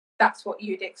 So that's what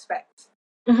you'd expect.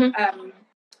 And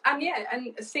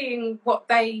seeing what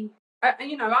they,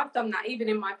 I've done that even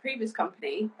in my previous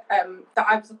company that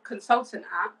I was a consultant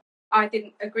at. I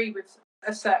didn't agree with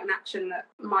a certain action that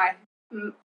my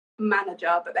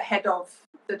manager, but the head of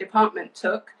the department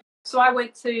took. So I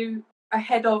went to a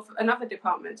head of another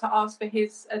department to ask for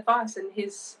his advice and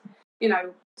his,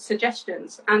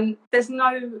 suggestions. And there's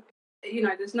no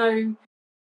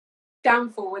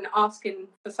downfall in asking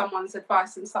for someone's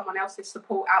advice and someone else's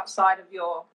support outside of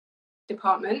your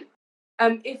department.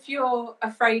 If you're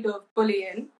afraid of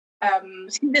bullying,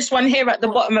 see this one here at the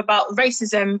bottom about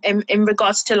racism in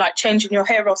regards to like changing your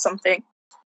hair or something.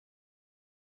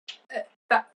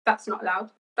 That's not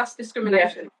allowed. That's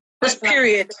discrimination. That's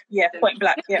period. Point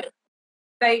blank. Yeah.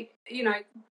 They,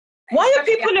 Why are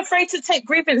people afraid to take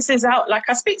grievances out? Like,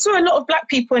 I speak to a lot of Black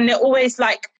people and they're always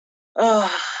like,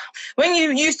 when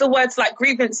you use the words like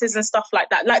grievances and stuff like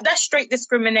that's straight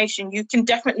discrimination. You can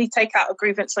definitely take out a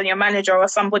grievance on your manager or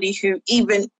somebody who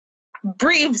even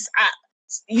breathes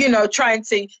at, trying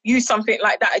to use something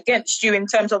like that against you in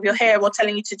terms of your hair or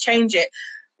telling you to change it.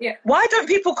 Yeah. Why don't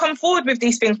people come forward with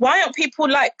these things? Why aren't people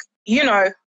like,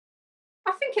 I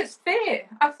think it's fear.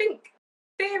 I think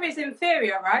fear is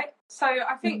inferior, right? So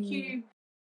I think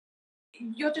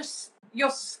you're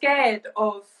scared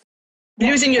of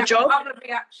losing your job. Other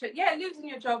reaction, losing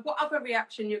your job. What other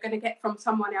reaction you're going to get from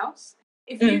someone else?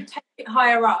 If you take it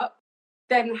higher up,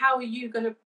 then how are you going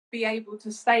to be able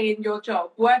to stay in your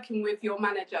job, working with your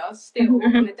manager still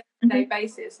on a day-to-day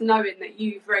basis, knowing that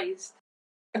you've raised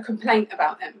a complaint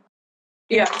about them?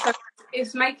 So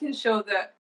it's making sure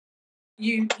that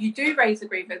you do raise a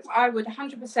grievance. I would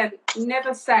 100%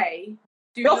 never say.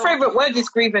 Your favourite word is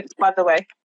grievance, by the way.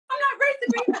 I'm not raise a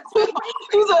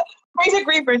grievance. Raise a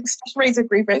grievance. Raise a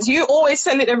grievance. You always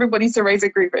tell everybody to raise a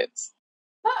grievance.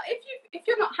 But if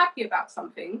you're not happy about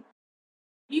something,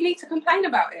 you need to complain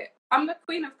about it. I'm the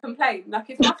queen of complain.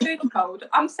 Like, if my food's cold,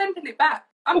 I'm sending it back.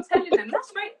 I'm telling them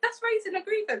that's raising a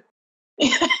grievance.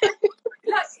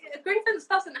 Like, a grievance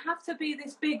doesn't have to be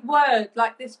this big word,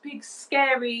 like this big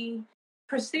scary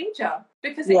procedure,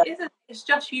 because it isn't. It's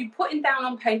just you putting down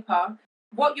on paper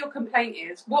what your complaint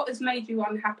is, what has made you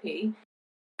unhappy,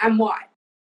 and why,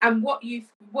 and what you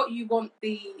want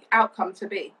the outcome to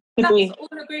be. That's all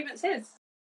a grievance is.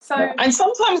 So, and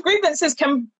sometimes grievances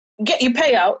can get you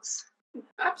payouts.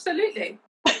 Absolutely,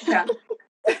 it can.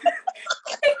 It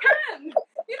can.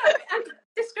 And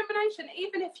discrimination,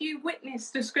 even if you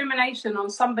witness discrimination on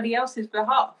somebody else's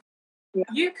behalf,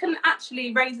 you can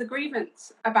actually raise a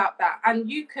grievance about that,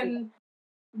 and you can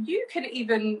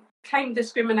even claim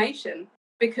discrimination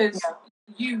because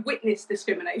you witnessed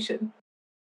discrimination.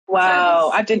 Wow,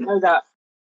 so I didn't know that.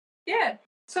 Yeah.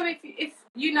 So if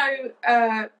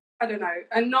I don't know,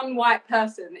 a non-white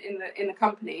person in the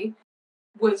company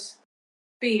was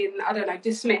being,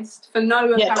 dismissed for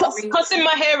no apparent reason. Cussing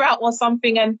my hair out or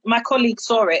something, and my colleague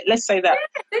saw it. Let's say that.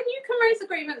 Yeah, then you can raise a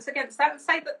grievance against that and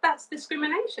say that that's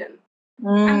discrimination.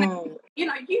 And then,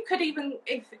 you could even,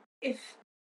 if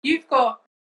you've got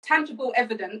tangible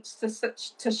evidence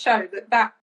to show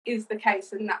that is the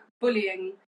case and that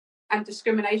bullying and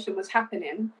discrimination was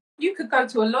happening, you could go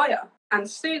to a lawyer and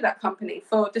sue that company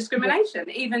for discrimination,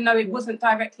 even though it wasn't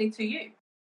directly to you,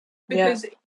 because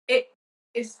it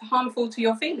is harmful to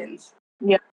your feelings.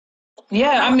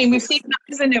 Yeah, I mean, we've seen that,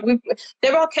 isn't it?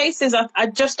 There are cases, I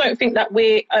just don't think that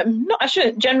we're, I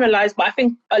shouldn't generalise, but I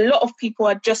think a lot of people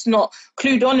are just not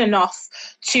clued on enough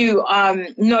to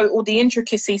know all the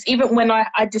intricacies. Even when I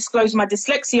disclosed my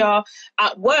dyslexia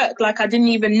at work, like, I didn't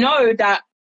even know that,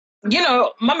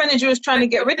 my manager was trying to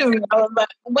get rid of me. I was like,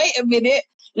 wait a minute,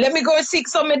 let me go and seek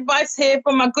some advice here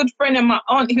from my good friend and my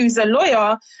aunt who's a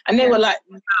lawyer. And they were like,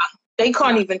 nah. They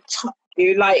can't even touch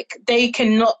you. Like, they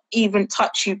cannot even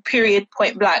touch you, period,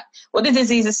 point blank. What did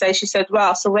Aziza say? She said,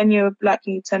 wow, so when you're black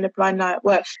and you turn a blind eye at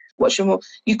work, watch your move.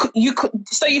 You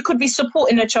could be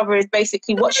supporting each other is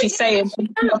basically what she's saying.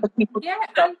 Other people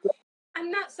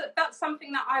and that's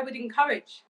something that I would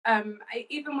encourage.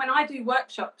 Even when I do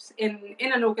workshops in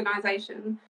an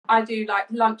organisation, I do like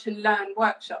lunch and learn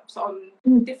workshops on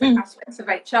different aspects of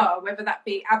HR, whether that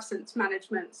be absence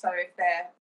management, so if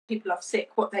people are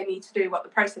sick, what they need to do, what the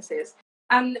process is,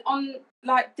 and on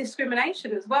like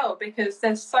discrimination as well, because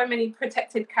there's so many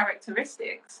protected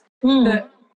characteristics that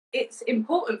it's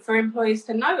important for employees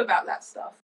to know about that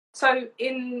stuff. So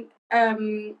in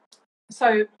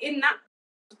that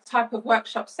type of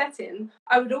workshop setting,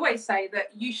 I would always say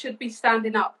that you should be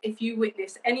standing up if you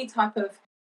witness any type of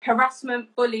harassment,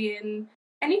 bullying,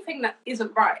 anything that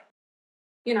isn't right.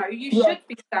 You know, you should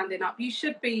be standing up. You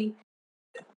should be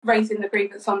raising the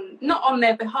grievance not on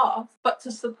their behalf, but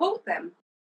to support them.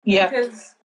 Yeah.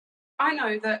 Because I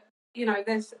know that, you know,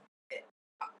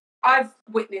 I've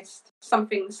witnessed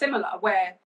something similar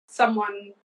where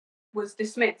someone was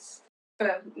dismissed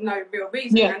for no real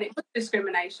reason, and it was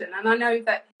discrimination. And I know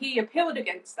that he appealed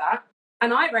against that,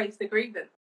 and I raised the grievance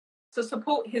to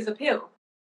support his appeal.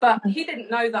 But he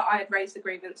didn't know that I had raised the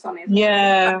grievance on him.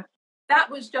 Yeah. That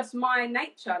was just my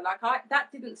nature. Like,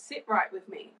 that didn't sit right with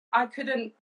me. I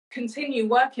couldn't continue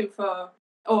working for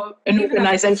an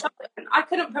organisation. I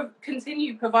couldn't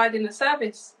continue providing a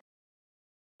service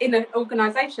in an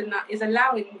organisation that is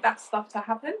allowing that stuff to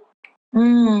happen.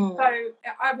 So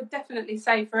I would definitely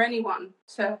say for anyone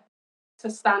to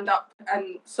stand up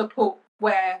and support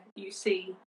where you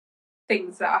see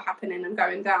things that are happening and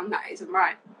going down that isn't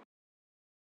right.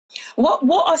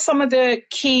 What are some of the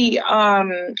key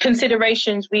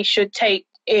considerations we should take?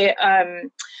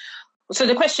 So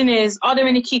the question is, are there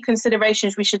any key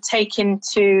considerations we should take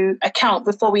into account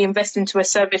before we invest into a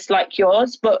service like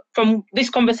yours? But from this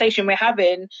conversation we're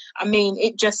having, I mean,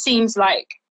 it just seems like,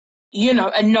 you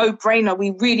know, a no-brainer.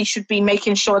 We really should be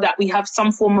making sure that we have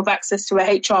some form of access to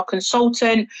a HR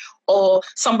consultant or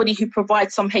somebody who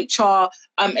provides some HR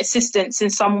assistance in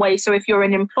some way. So if you're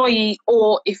an employee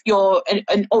or if you're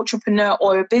an entrepreneur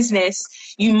or a business,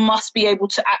 you must be able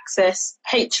to access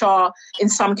HR in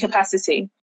some capacity.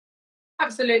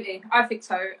 Absolutely. I think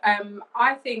so.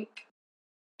 I think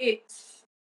it's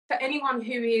for anyone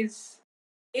who is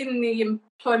in the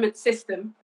employment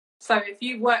system. So if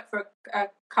you work for a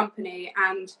company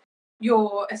and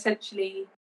you're essentially,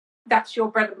 that's your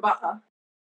bread and butter,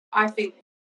 I think,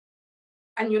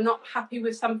 and you're not happy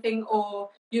with something or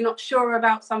you're not sure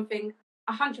about something,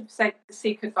 100%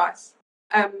 seek advice.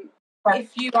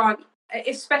 If you aren't,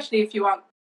 especially if you aren't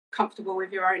comfortable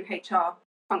with your own HR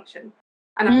function,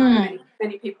 and I know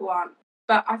many people aren't,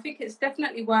 but I think it's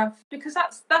definitely worth, because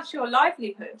that's your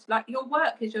livelihood. Like, your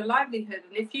work is your livelihood,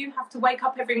 and if you have to wake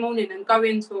up every morning and go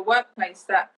into a workplace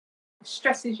that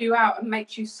stresses you out and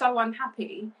makes you so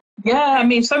unhappy, I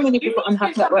mean, so many people are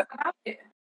unhappy at work.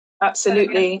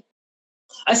 Absolutely.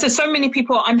 I said so many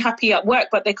people are unhappy at work,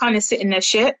 but they kind of sit in their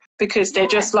shit because they're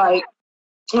just like,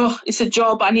 oh, it's a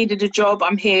job. I needed a job.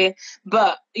 I'm here.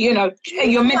 But, you know,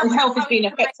 your mental health is being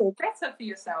affected. Better for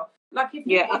yourself. Like,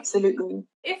 if absolutely.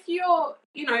 If you're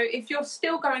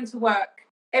still going to work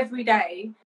every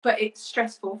day, but it's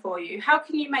stressful for you, how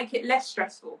can you make it less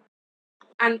stressful?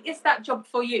 And is that job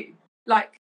for you?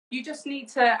 Like, you just need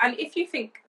to, and if you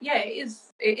think,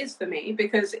 it is for me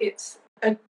because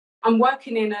I'm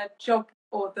working in a job,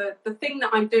 or the thing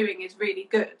that I'm doing is really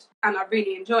good and I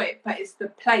really enjoy it, but it's the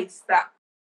place that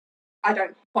I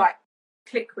don't quite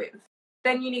click with,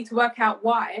 then you need to work out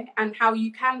why and how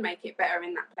you can make it better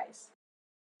in that place.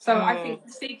 So I think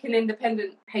seeking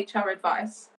independent HR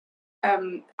advice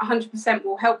 100%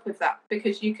 will help with that,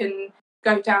 because you can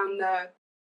go down the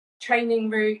training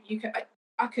route.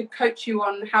 I could coach you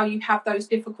on how you have those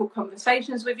difficult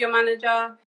conversations with your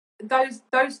manager.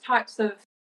 Those types of,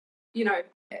 you know,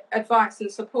 advice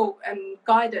and support and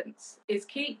guidance is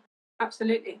key.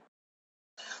 Absolutely.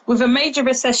 With a major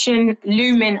recession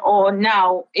looming or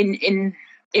now in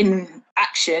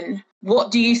action,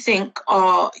 what do you think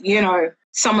are, you know,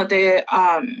 some of the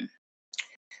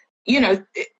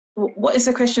what is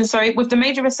the question? Sorry. With the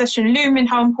major recession looming,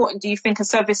 how important do you think a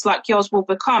service like yours will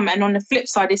become? And on the flip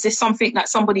side, is this something that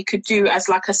somebody could do as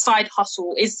like a side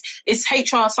hustle? Is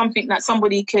HR something that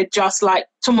somebody could just like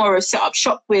tomorrow set up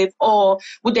shop with, or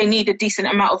would they need a decent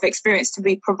amount of experience to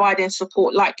be providing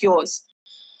support like yours?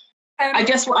 I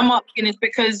guess what I'm asking is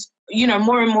because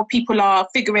more and more people are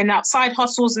figuring out side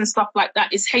hustles and stuff like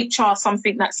that. Is HR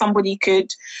something that somebody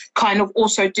could kind of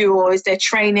also do, or is there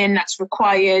training that's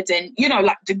required and,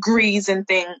 like degrees and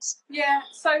things? Yeah,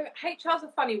 so HR's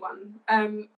a funny one.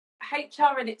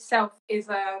 HR in itself is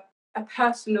a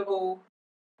personable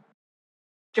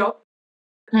job,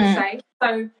 per se.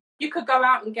 So you could go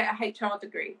out and get a HR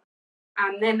degree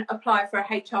and then apply for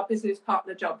a HR business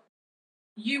partner job.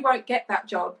 You won't get that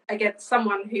job against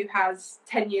someone who has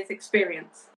 10 years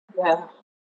experience. Yeah.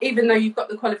 Even though you've got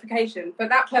the qualification. But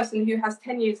that person who has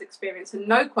 10 years experience and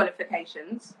no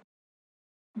qualifications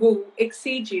will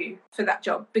exceed you for that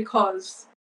job, because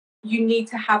you need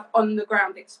to have on the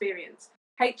ground experience.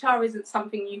 HR isn't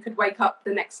something you could wake up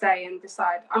the next day and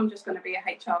decide, I'm just going to be a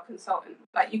HR consultant.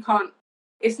 Like, you can't.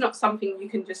 It's not something you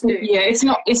can just do. Yeah, it's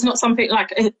not something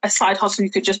like a side hustle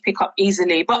you could just pick up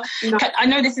easily. But no. I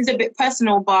know this is a bit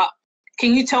personal, but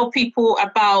can you tell people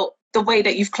about the way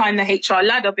that you've climbed the HR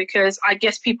ladder? Because I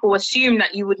guess people assume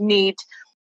that you would need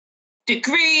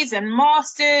degrees and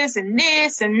masters and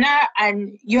this and that,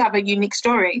 and you have a unique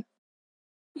story.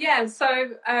 Yeah,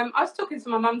 so I was talking to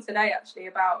my mum today actually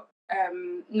about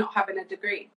not having a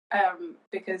degree,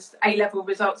 because A-level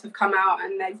results have come out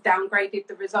and they've downgraded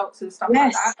the results and stuff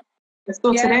like that. Yes,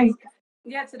 today.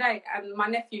 Yeah, today. And my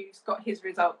nephew's got his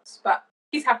results, but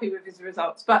he's happy with his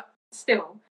results. But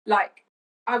still, like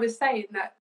I was saying,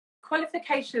 that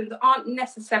qualifications aren't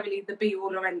necessarily the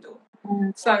be-all or end-all.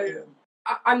 So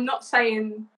I'm not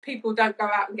saying people don't go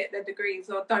out and get their degrees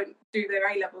or don't do their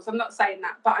A-levels. I'm not saying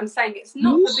that, but I'm saying it's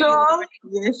not the be-all or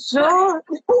end-all. Yes, sure.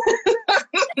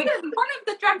 One of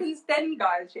the Dragon's Den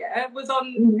guys, was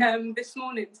on this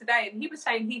morning today, and he was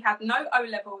saying he had no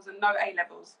O-levels and no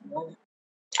A-levels.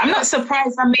 I'm not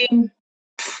surprised. I mean,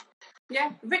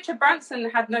 yeah, Richard Branson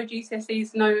had no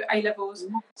GCSEs, no A-levels.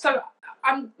 So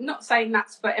I'm not saying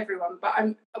that's for everyone, but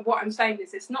what I'm saying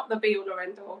is it's not the be-all or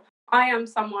end-all. I am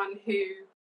someone who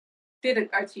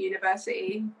didn't go to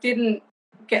university, didn't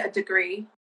get a degree.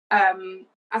 As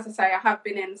I say, I have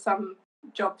been in some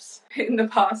jobs in the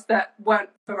past that weren't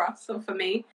for us or for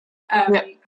me.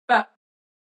 But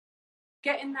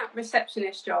getting that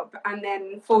receptionist job and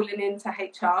then falling into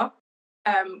HR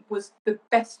was the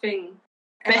best thing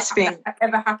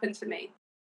ever happened to me.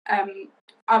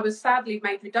 I was sadly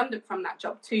made redundant from that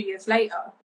job 2 years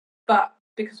later, but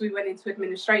because we went into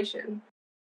administration.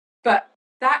 But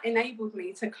that enabled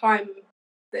me to climb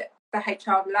the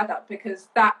HR ladder, because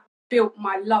that built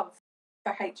my love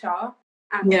for HR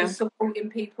and supporting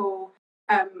people.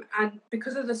 And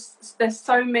because of there's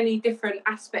so many different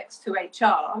aspects to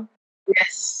HR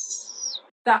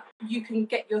that you can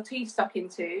get your teeth stuck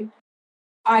into,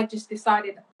 I just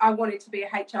decided I wanted to be a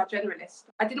HR generalist.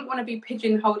 I didn't want to be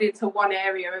pigeonholed into one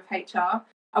area of HR.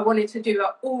 I wanted to do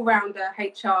an all-rounder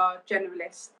HR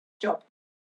generalist job.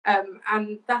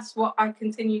 And that's what I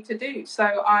continue to do.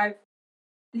 So I've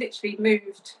literally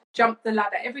jumped the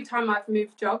ladder. Every time I've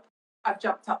moved job, I've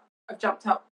jumped up.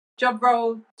 Job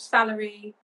role,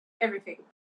 salary, everything.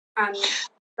 And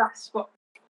that's what,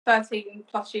 13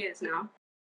 plus years now.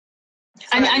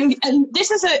 So, and this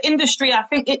is an industry, I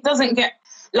think it doesn't get,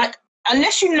 like,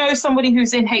 unless you know somebody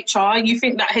who's in HR, you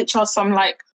think that HR is some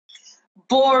like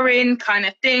boring kind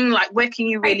of thing. Like, where can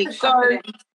you really go?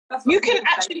 You can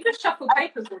actually just shuffle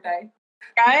papers all day,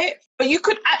 right? But you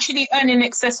could actually earn in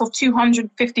excess of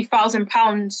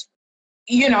 £250,000,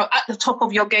 at the top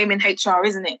of your game in HR,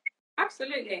 isn't it?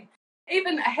 Absolutely.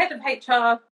 Even a head of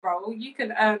HR role, you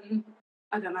can earn,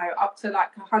 I don't know, up to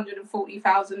like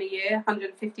 140,000 a year,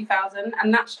 150,000,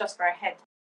 and that's just for a head.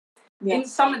 Yes. In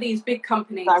some of these big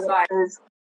companies,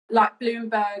 like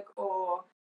Bloomberg or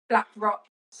BlackRock,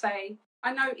 say,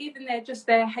 I know even their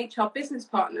HR business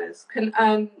partners can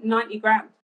earn 90 grand.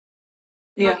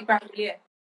 90 grand a year,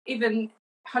 even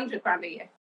 100 grand a year.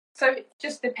 So it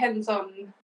just depends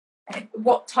on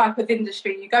what type of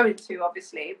industry you go into,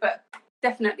 obviously, but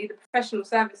definitely the professional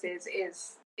services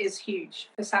is huge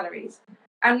for salaries.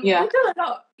 And we do a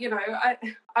lot,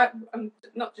 I'm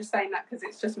not just saying that because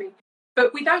it's just me,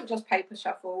 but we don't just paper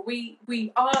shuffle.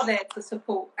 We are there to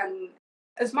support, and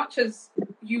as much as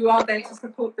you are there to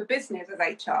support the business as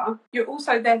HR, you're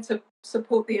also there to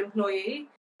support the employee.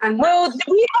 And well,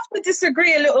 we have to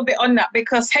disagree a little bit on that,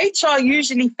 because HR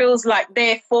usually feels like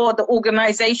they're for the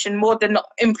organisation more than the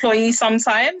employee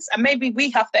sometimes, and maybe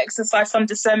we have to exercise some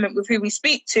discernment with who we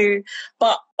speak to.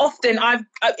 But often,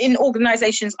 in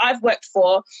organisations I've worked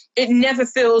for, it never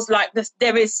feels like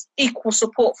there is equal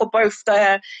support for both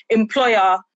the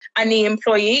employer and the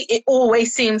employee. It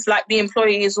always seems like the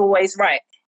employee is always right.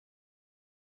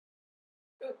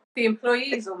 The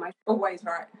employee is almost always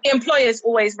right. The employer is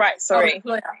always right, sorry.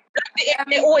 Employer.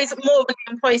 They're always more of the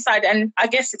employee side, and I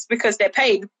guess it's because they're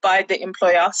paid by the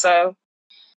employer, so.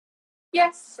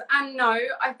 Yes and no.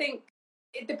 I think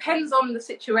it depends on the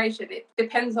situation. It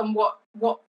depends on what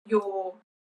your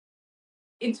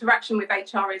interaction with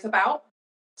HR is about.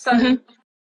 So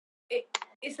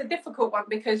it's a difficult one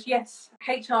because, yes,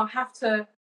 HR have to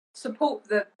support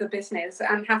the business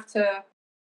and have to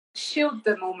shield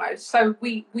them almost. So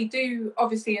we do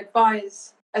obviously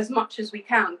advise as much as we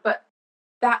can, but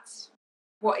that's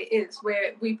what it is,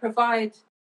 where we provide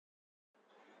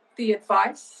the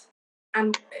advice,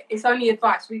 and it's only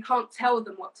advice. We can't tell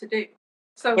them what to do.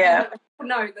 So we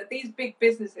know that these big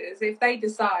businesses, if they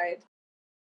decide,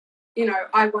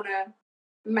 I want to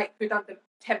make redundant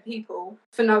 10 people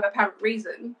for no apparent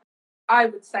reason, I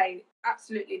would say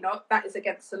absolutely not. That is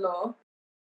against the law.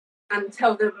 And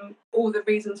tell them all the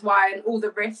reasons why and all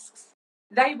the risks.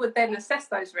 They would then assess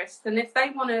those risks. And if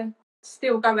they want to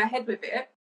still go ahead with it,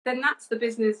 then that's the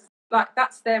business, like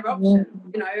that's their option,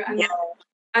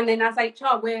 and then as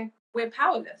HR, we're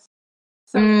powerless.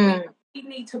 So we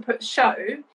need to show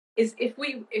is if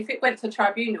it went to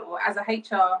tribunal as a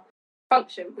HR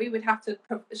function, we would have to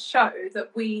show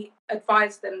that we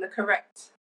advise them the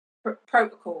correct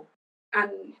protocol,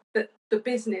 and that the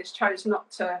business chose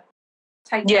not to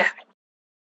take it.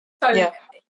 So,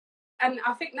 and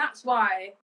I think that's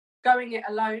why going it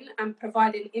alone and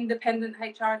providing independent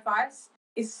HR advice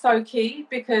is so key,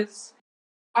 because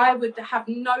I would have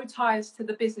no ties to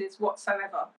the business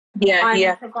whatsoever.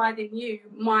 I'm providing you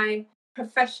my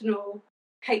professional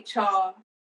HR,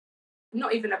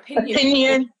 not even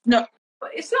opinion. No.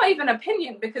 It's not even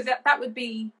opinion, because that would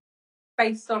be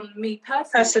based on me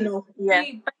personally.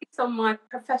 Be based on my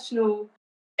professional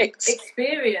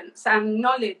experience and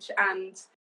knowledge, and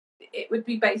it would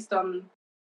be based on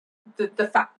the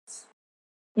facts.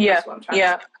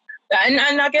 And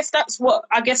I guess that's what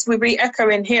we're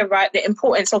re-echoing here, right? The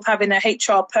importance of having a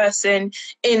HR person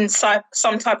in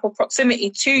some type of proximity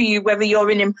to you, whether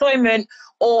you're in employment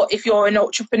or if you're an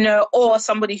entrepreneur or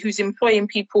somebody who's employing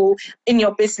people in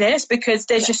your business, because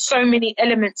there's just so many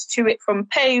elements to it, from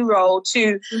payroll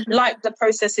to like the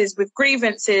processes with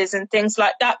grievances and things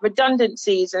like that,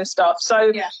 redundancies and stuff.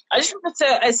 So I just wanted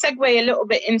to segue a little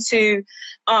bit into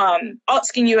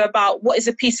asking you about what is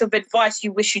a piece of advice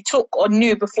you wish you took or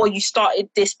knew before you started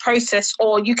this process,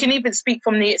 or you can even speak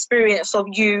from the experience of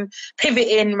you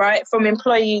pivoting, right, from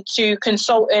employee to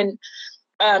consultant.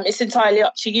 It's entirely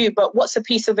up to you, but what's a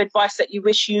piece of advice that you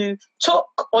wish you took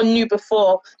or knew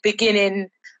before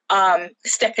beginning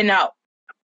stepping out?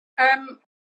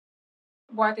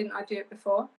 Why didn't I do it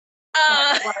before?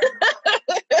 Why?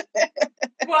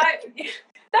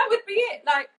 That would be it.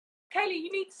 Like, Kaylee,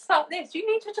 you need to start this. You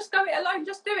need to just go it alone.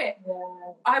 Just do it.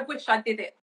 I wish I did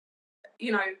it,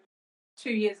 2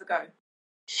 years ago.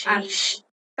 Sheesh.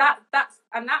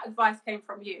 And that advice came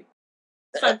from you.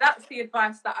 So that's the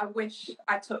advice that I wish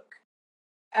I took,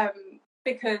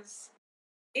 because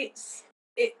it's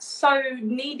so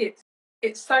needed.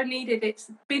 It's so needed. It's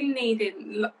been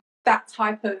needed. That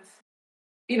type of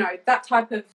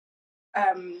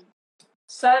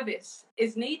service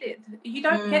is needed. You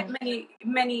don't get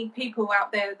many people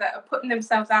out there that are putting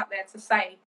themselves out there to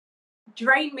say,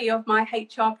 drain me of my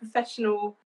HR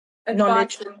professional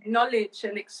advice and knowledge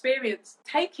and experience.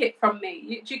 Take it from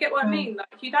me. Do you get what I mean? Like,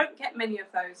 you don't get many of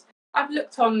those. I've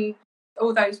looked on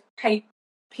all those paid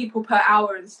people per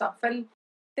hour and stuff, and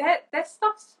their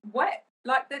stuff's wet.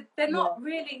 Like, they're not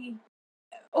really.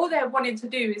 All they're wanting to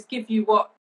do is give you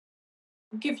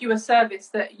a service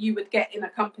that you would get in a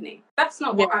company. That's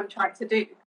not what I'm trying to do.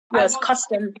 It's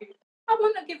custom. I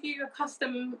want to give you a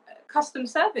custom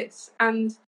service,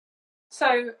 and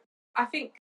so I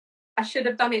think I should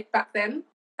have done it back then.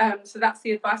 So that's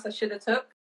the advice I should have took.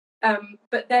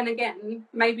 But then again,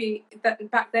 maybe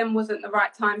that back then wasn't the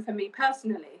right time for me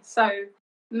personally. So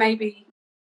maybe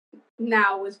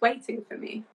now was waiting for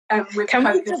me. Can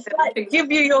we just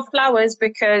give you your flowers,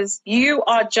 because you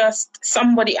are just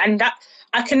somebody, and that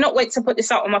I cannot wait to put this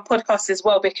out on my podcast as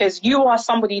well, because you are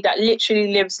somebody that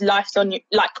literally lives life on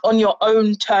your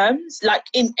own terms, like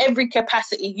in every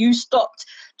capacity. You stopped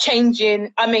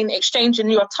exchanging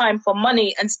your time for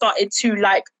money and started to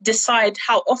decide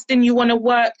how often you want to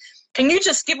work. Can you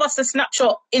just give us a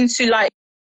snapshot into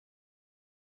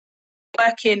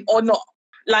working or not,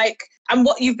 and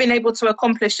what you've been able to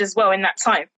accomplish as well in that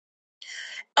time?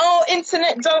 Oh,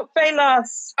 internet, don't fail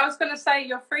us. I was going to say,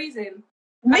 you're freezing.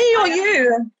 Me or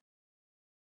you?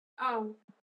 Oh.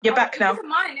 You're back now. It wasn't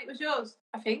mine, it was yours,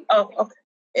 I think. Oh, okay.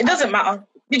 It doesn't matter.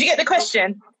 Did you get the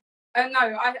question? No,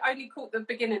 I only caught the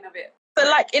beginning of it. So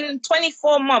like in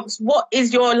 24 months, what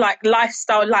is your like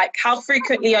lifestyle like? How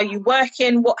frequently are you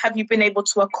working? What have you been able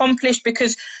to accomplish?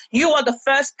 Because you are the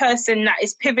first person that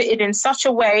is pivoted in such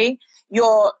a way.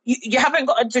 You haven't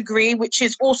got a degree, which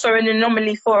is also an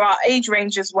anomaly for our age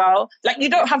range as well. Like you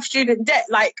don't have student debt.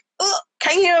 Like,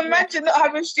 can you imagine not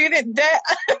having student debt?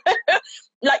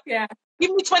 Like,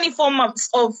 give me 24 months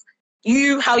of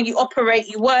you, how you operate,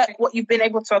 you work, what you've been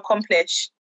able to accomplish.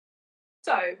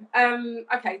 So,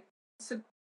 okay. So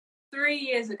 3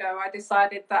 years ago, I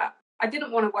decided that I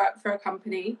didn't want to work for a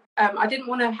company. I didn't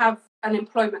want to have an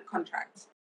employment contract.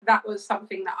 That was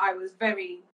something that I was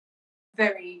very,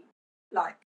 very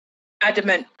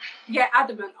adamant. Yeah,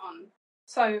 adamant on.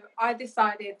 So I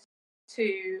decided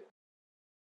to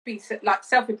be like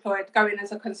self-employed, go in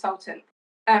as a consultant.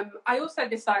 I also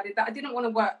decided that I didn't want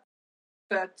to work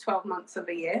for 12 months of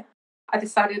the year. I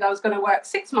decided I was going to work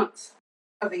 6 months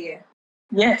of the year.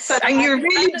 Yes, so and you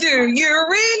really do. You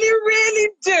really,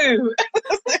 really do.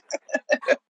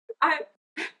 I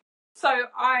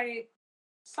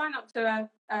signed up to a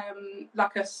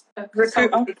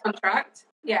consultancy contract,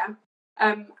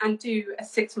 and do a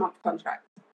 6-month contract.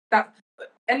 That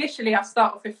initially I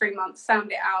start off with 3 months,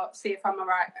 sound it out, see if I'm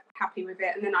alright, happy with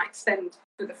it, and then I extend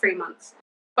for the 3 months.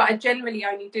 But I generally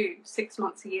only do 6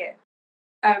 months a year.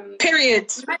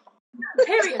 Period. So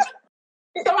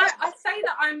I say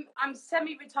that I'm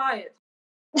semi-retired.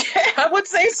 Yeah, I would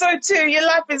say so too. Your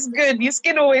life is good. Your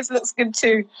skin always looks good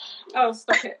too. Oh,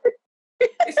 stop it.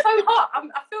 It's so hot. I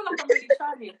feel like I'm really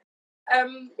shiny.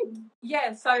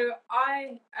 So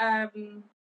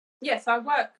I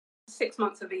work 6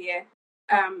 months of the year.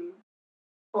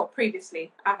 Or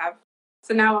previously I have.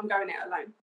 So now I'm going it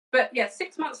alone. But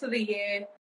 6 months of the year,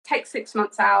 take 6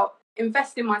 months out,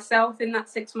 invest in myself in that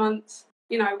 6 months,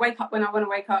 wake up when I want to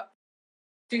wake up,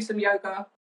 do some yoga,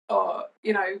 or,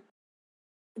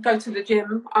 go to the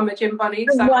gym. I'm a gym bunny.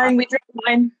 We drink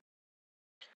wine.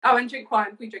 Oh, and drink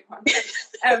wine. We drink wine.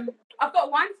 I've got a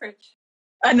wine fridge.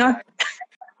 I know.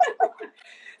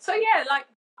 So I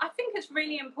think it's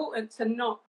really important to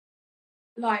not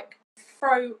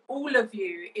throw all of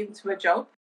you into a job,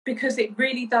 because it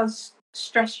really does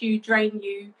stress you, drain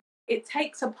you. It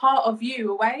takes a part of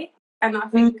you away. And I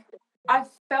think I've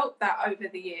felt that over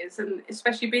the years, and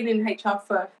especially being in HR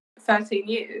for 13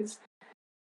 years,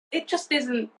 it just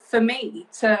isn't for me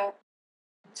to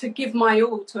give my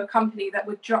all to a company that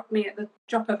would drop me at the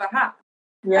drop of a hat.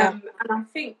 And I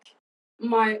think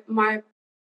my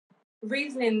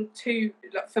reasoning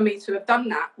for me to have done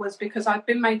that was because I've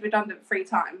been made redundant 3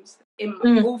 times in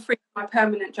all 3 of my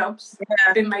permanent jobs.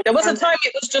 There was a time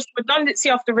it was just redundancy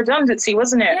after redundancy,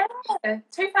 wasn't it? Yeah,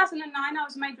 2009 I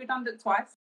was made redundant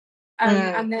twice,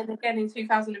 and then again in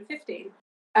 2015,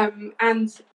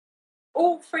 and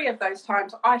all 3 of those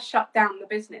times I shut down the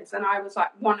business, and I was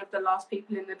like one of the last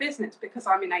people in the business because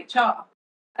I'm in HR.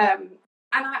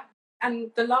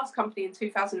 And the last company in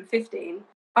 2015,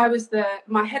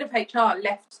 my head of HR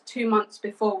left 2 months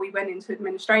before we went into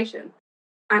administration,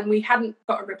 and we hadn't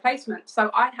got a replacement.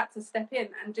 So I had to step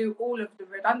in and do all of the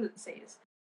redundancies.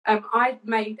 I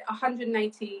made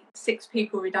 186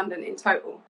 people redundant in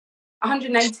total,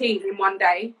 118 in one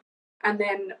day, and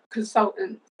then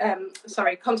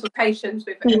consultations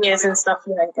with years and stuff.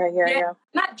 Yeah.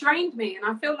 That drained me, and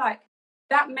I feel like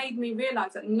that made me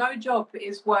realise that no job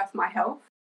is worth my health.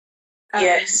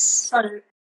 Yes. So,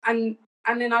 and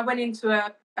then I went into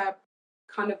a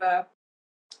kind of a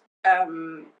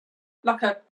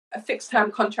fixed term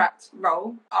contract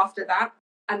role after that,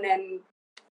 and then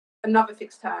another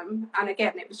fixed term, and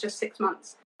again it was just 6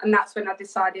 months, and that's when I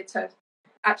decided to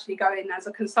actually go in as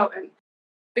a consultant,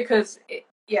 because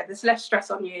there's less stress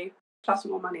on you, plus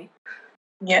more money.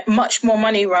 Yeah, much more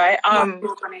money, right? Much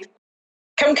more money.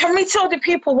 Can we tell the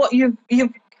people what you've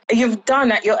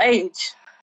done at your age?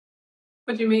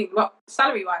 What do you mean? What,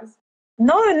 salary wise?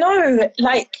 No,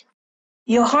 like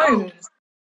your home.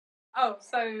 Oh,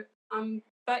 so I'm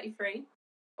 33.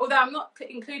 Although I'm not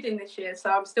including this year, so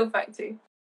I'm still 32.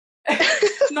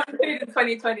 Not including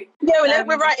 2020. Yeah,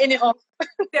 we're writing it off.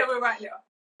 Yeah, we're writing it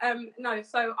off. No,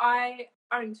 so I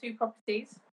own 2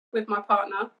 properties with my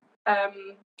partner.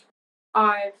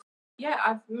 I've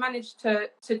managed to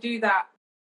do that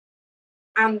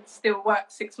and still work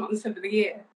 6 months of the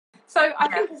year. So I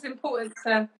think it's important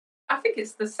I think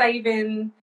it's the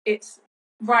saving, it's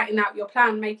writing out your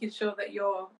plan, making sure that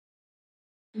you're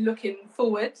looking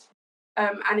forward,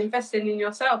 and investing in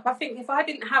yourself. I think if I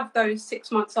didn't have those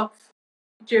 6 months off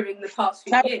during the past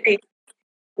few years,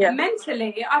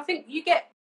 mentally, I think you get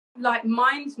like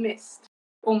mind mist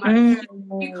almost.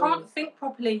 You can't think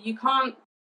properly. You can't,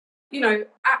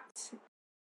 act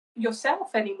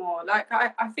yourself anymore. Like,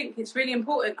 I think it's really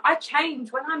important. I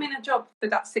change when I'm in a job for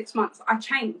that 6 months. I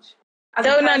change.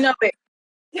 Don't I know it?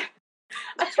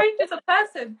 I change as a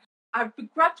person. I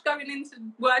begrudge going into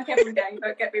work every day.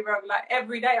 Don't get me wrong. Like,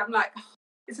 every day I'm like, oh,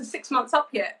 it's a 6 months up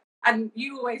yet. And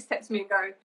you always text me and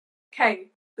go, okay,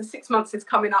 the 6 months is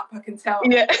coming up, I can tell.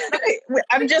 Yeah.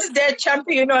 I'm just there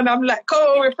championing on. I'm like,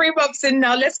 oh, we're 3 months in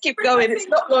now. Let's keep going. It's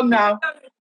not long now.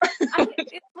 And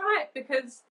it's right,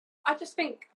 because I just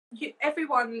think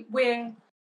everyone, we're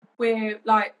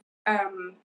like,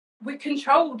 we're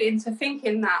controlled into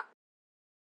thinking that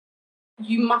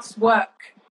you must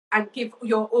work and give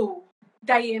your all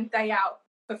day in, day out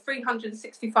for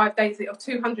 365 days or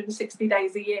 260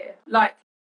 days a year. Like,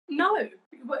 no,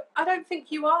 I don't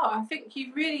think you are. I think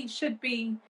you really should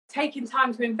be taking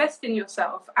time to invest in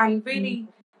yourself and really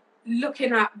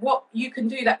looking at what you can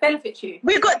do that benefits you.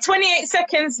 We've got 28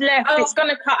 seconds left. It's going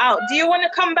to cut out. Do you want to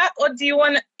come back, or do you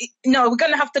want to... No, we're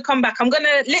going to have to come back. I'm going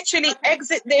to literally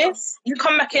exit this. You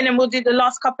come back in and we'll do the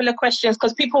last couple of questions,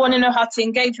 because people want to know how to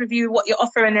engage with you, what you're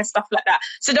offering and stuff like that.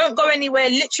 So don't go anywhere.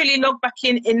 Literally log back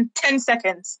in 10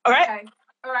 seconds. All right? Okay.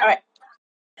 All right.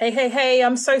 Hey,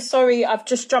 I'm so sorry. I've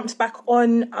just jumped back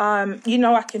on.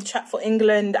 I can chat for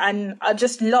England, and I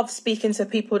just love speaking to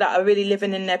people that are really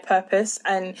living in their purpose.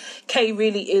 And Kay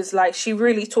really is, like, she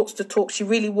really talks the talk. She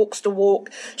really walks the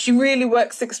walk. She really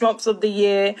works 6 months of the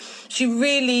year. She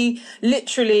really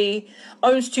literally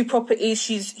owns 2 properties.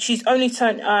 She's only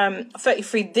turned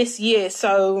 33 this year.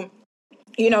 So,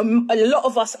 a lot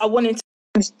of us are wanting to...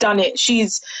 She's done it.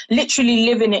 She's literally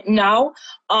living it now.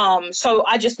 So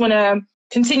I just want to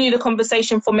continue the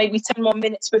conversation for maybe 10 more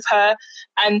minutes with her.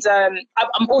 And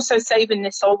I'm also saving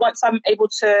this. So once I'm able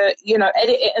to,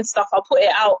 edit it and stuff, I'll put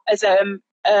it out as an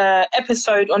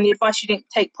episode on the Advice You Didn't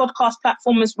Take podcast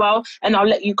platform as well. And I'll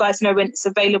let you guys know when it's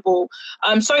available.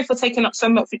 Sorry for taking up so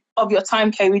much of your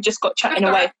time, Kay. We just got chatting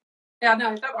away. Yeah,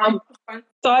 no, don't worry. Fine.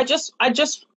 So I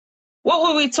just, what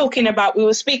were we talking about? We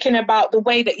were speaking about the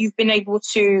way that you've been able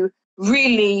to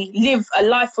really live a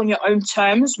life on your own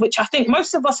terms, which I think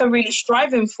most of us are really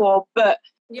striving for, but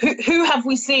who have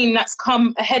we seen that's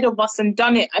come ahead of us and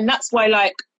done it? And that's why,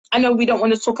 like, I know we don't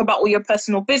want to talk about all your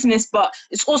personal business, but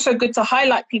it's also good to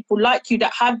highlight people like you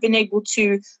that have been able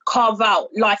to carve out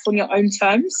life on your own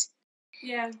terms.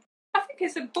 Yeah, I think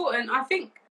it's important. I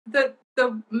think the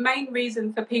main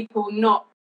reason for people not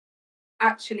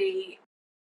actually,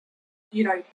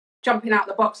 jumping out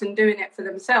the box and doing it for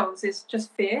themselves is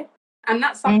just fear. And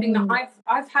that's something that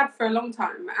I've had for a long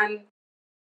time, and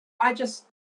I just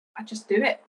do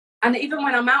it. And even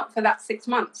when I'm out for that 6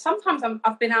 months, sometimes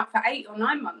I've been out for 8 or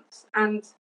 9 months, and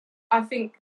I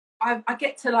think I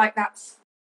get to like that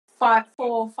 4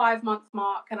 or 5 month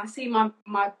mark, and I see my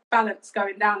balance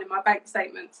going down in my bank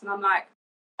statements, and I'm like,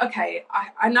 okay,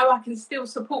 I know I can still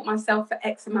support myself for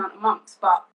X amount of months,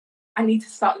 but I need to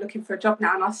start looking for a job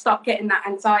now. And I start getting that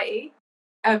anxiety.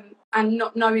 And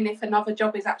not knowing if another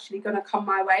job is actually going to come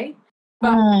my way.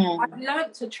 But I've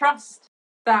learned to trust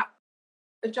that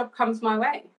the job comes my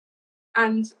way.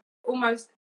 And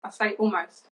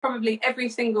probably every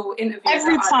single interview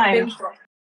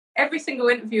every single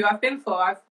interview I've been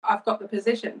for, I've got the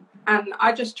position. And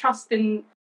I just trust in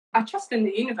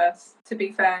the universe, to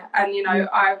be fair. And,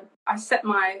 I set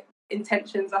my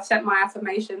intentions, I set my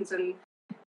affirmations, and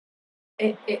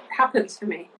it happens for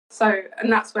me. So,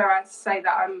 and that's where I say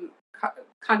that I'm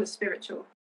kind of spiritual.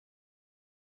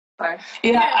 So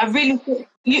yeah. I really think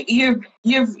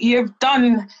you've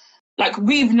done, like,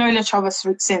 we've known each other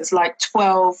since like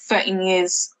 12, 13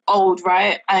 years old,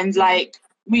 right? And like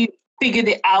we figured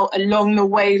it out along the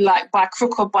way, like by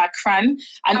crook or by cran.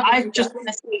 And I just want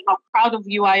to say how proud of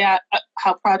you I am.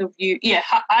 How proud of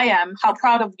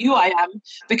you I am,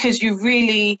 because you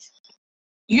really,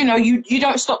 you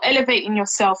don't stop elevating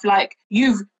yourself. Like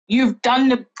you've done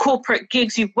the corporate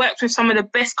gigs, you've worked with some of the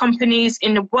best companies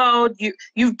in the world,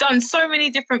 you've done so many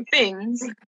different things,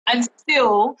 and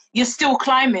you're still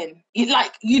climbing.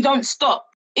 You don't stop.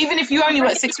 Even if you only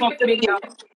work 6 months a year.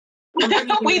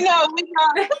 We know.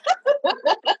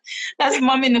 That's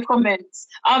mum in the comments.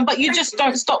 But you just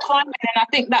don't stop climbing, and I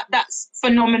think that's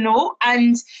phenomenal.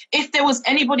 And if there was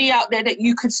anybody out there that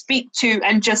you could speak to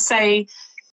and just say,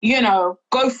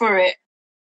 go for it,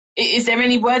 is there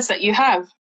any words that you have?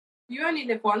 You only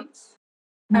live once.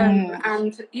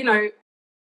 And,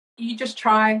 you just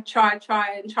try and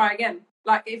try again.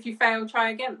 Like, if you fail, try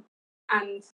again.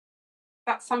 And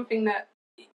that's something that,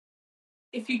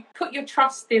 if you put your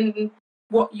trust in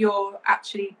what you're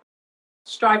actually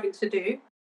striving to do,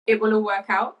 it will all work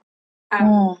out.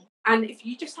 And if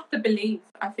you just have to believe,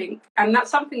 I think. And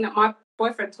that's something that my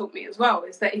boyfriend taught me as well,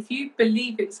 is that if you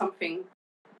believe in something,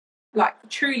 like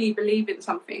truly believe in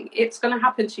something, it's going to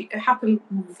happen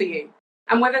for you.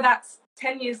 And whether that's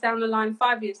 10 years down the line,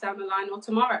 5 years down the line, or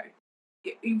tomorrow,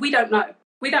 we don't know.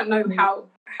 We don't know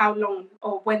how long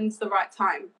or when's the right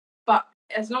time. But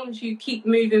as long as you keep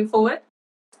moving forward,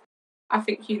 I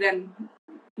think you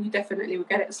definitely will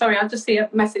get it. Sorry, I just see a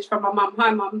message from my mum. Hi,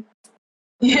 Mum.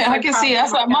 Yeah, I can see.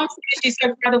 That's like Mum. She's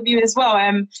so proud of you as well.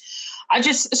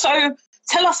 So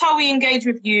tell us how we engage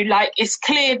with you. Like, it's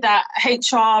clear that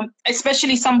HR,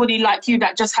 especially somebody like you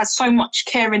that just has so much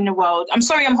care in the world. I'm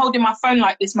sorry, I'm holding my phone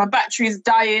like this. My battery is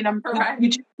dying. You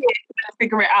just can't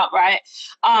figure it out, right?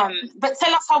 But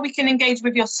tell us how we can engage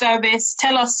with your service.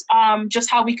 Tell us just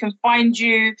how we can find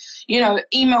you.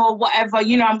 Email or whatever.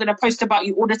 I'm going to post about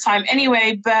you all the time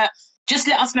anyway. But just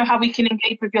let us know how we can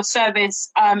engage with your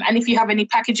service. And if you have any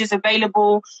packages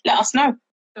available, let us know.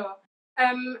 Sure.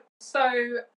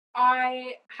 So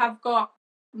I have got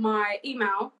my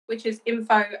email, which is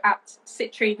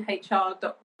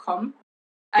info@citrinehr.com.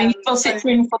 Can you spell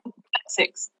Citrine for the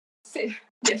dyslexics?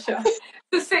 Yeah, sure.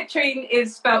 The Citrine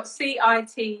is spelled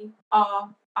Citrine.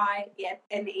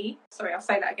 Sorry, I'll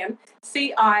say that again.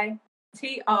 Citrine,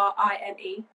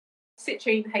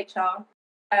 Citrine HR.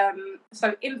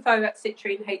 So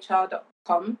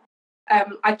info@citrinehr.com.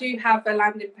 I do have a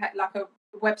landing page, like a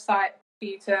website for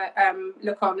you to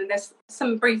look on, and there's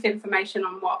some brief information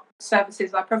on what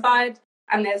services I provide,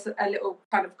 and there's a little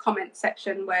kind of comment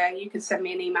section where you can send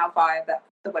me an email via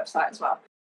the website as well.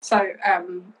 So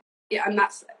and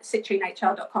that's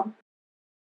citrinehr.com.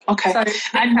 Okay. So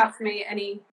reach out to me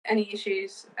any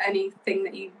issues, anything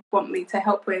that you want me to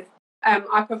help with.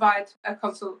 I provide a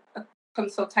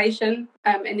consultation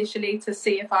initially to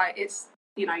see if it's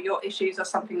your issues are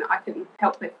something that I can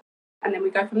help with, and then we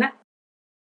go from there.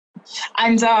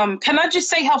 And can I just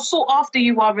say how sought after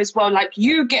you are as well? Like,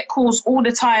 you get calls all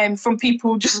the time from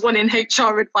people just wanting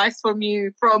HR advice from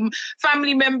you, from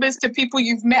family members to people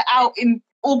you've met out in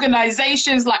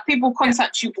organizations. Like, people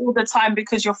contact you all the time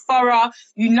because you're thorough,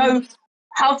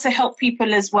 how to help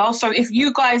people as well. So if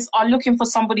you guys are looking for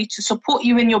somebody to support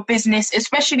you in your business,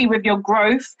 especially with your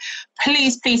growth,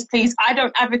 please, please, please, I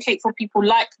don't advocate for people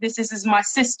like this. This is my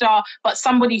sister, but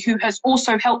somebody who has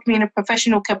also helped me in a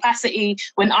professional capacity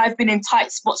when I've been in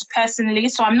tight spots personally.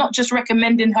 So I'm not just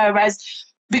recommending her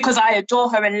because I adore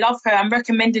her and love her. I'm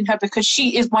recommending her because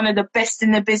she is one of the best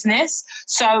in the business.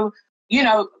 So,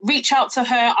 reach out to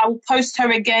her. I will post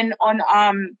her again on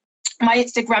my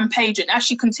Instagram page, and as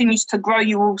she continues to grow,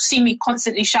 you will see me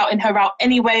constantly shouting her out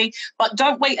anyway. But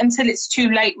don't wait until it's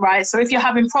too late, right? So if you're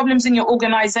having problems in your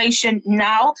organization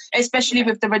now, especially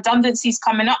with the redundancies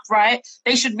coming up, right,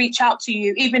 they should reach out to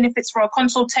you, even if it's for a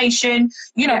consultation.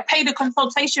 Pay the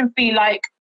consultation fee. Like,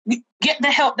 get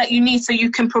the help that you need so you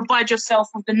can provide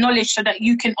yourself with the knowledge so that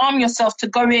you can arm yourself to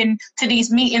go in to these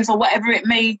meetings or whatever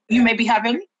you may be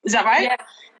having. Is that right?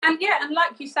 Yeah, and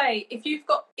like you say, if you've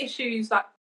got issues like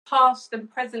past and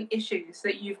present issues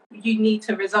that you need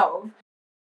to resolve,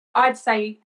 I'd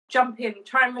say jump in,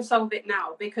 try and resolve it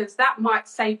now, because that might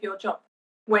save your job.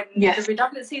 When the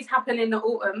redundancies happen in the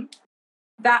autumn,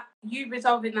 that you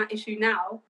resolving that issue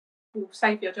now will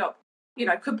save your job.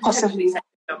 Could potentially save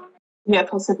your job. Yeah,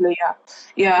 possibly,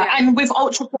 yeah. And with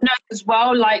entrepreneurs as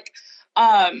well, like,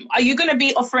 are you going to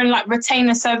be offering like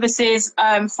retainer services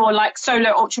for like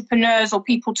solo entrepreneurs or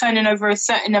people turning over a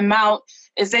certain amount?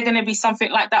 Is there going to be something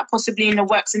like that possibly in the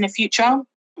works in the future?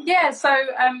 Yeah, so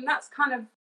that's kind of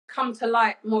come to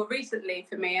light more recently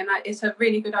for me, and it's a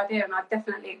really good idea, and I'd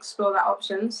definitely explore that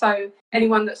option. So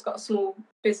anyone that's got a small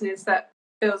business that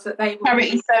feels that they will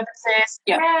charity services,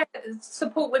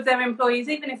 support with their employees,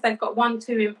 even if they've got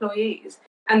 1-2 employees,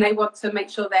 and they want to make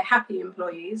sure they're happy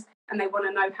employees, and they want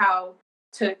to know how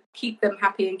to keep them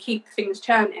happy and keep things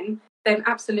churning, then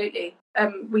absolutely,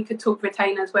 we could talk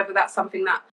retainers, whether that's something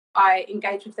that I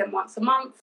engage with them once a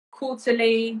month,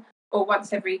 quarterly, or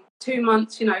once every 2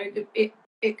 months. It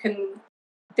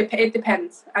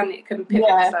depends, and it can pivot.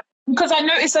 Yeah. So. Because I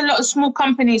notice a lot of small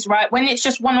companies, right, when it's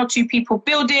just 1 or 2 people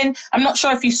building, I'm not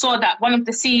sure if you saw that one of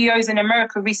the CEOs in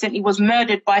America recently was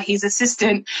murdered by his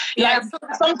assistant. Like,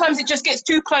 sometimes it just gets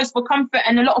too close for comfort,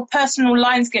 and a lot of personal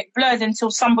lines get blurred until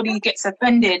somebody gets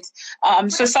offended.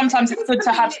 So sometimes it's good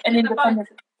to have an independent...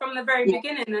 From the very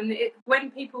beginning, and when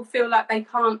people feel like they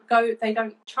can't go, they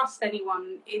don't trust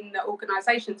anyone in the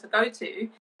organisation to go to,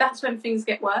 that's when things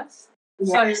get worse.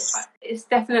 Yes. So it's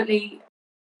definitely,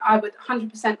 I would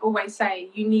 100% always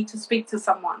say you need to speak to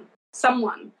someone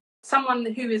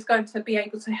who is going to be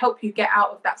able to help you get out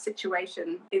of that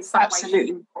situation in some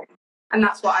way. And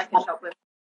that's what I can help with.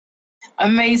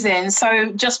 Amazing.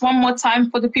 So just one more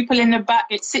time for the people in the back,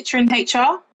 it's Citrine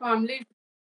HR. Oh, I'm losing.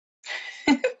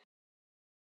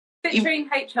 Citrine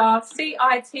HR,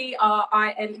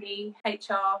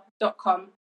 CITRINEHR.com.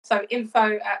 So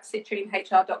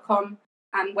info@citrinehr.com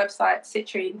and website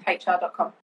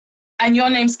citrinehr.com. And your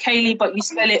name's Ceilidh, but you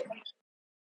spell it.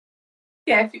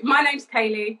 Yeah, my name's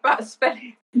Ceilidh, but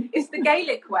spelling it's the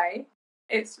Gaelic way.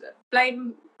 It's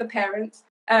blame the parents.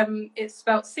 It's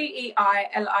spelled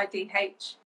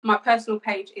CEILIDH. My personal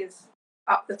page is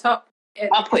up the top.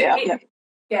 I'll put it up.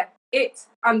 Yeah, it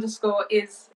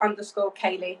 _is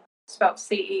 _Ceilidh, spelled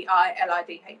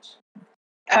CEILIDH.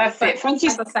 Perfect. Thank you.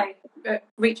 As I say,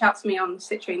 reach out to me on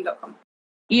citrine.com.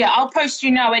 Yeah, I'll post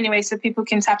you now anyway so people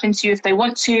can tap into you if they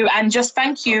want to. And just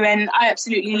thank you. And I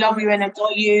absolutely love you and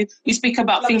adore you. You speak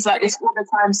about things like this all the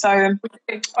time. So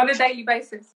on a daily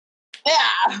basis.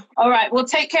 Yeah. All right. Well,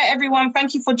 take care, everyone.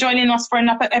 Thank you for joining us for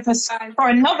another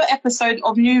episode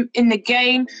of New in the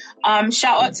Game.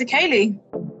 Shout out to Ceilidh.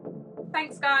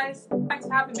 Thanks, guys. Thanks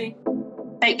for having me.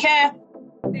 Take care.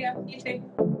 See ya. You too.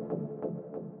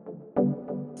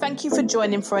 Thank you for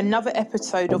joining for another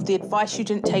episode of the Advice You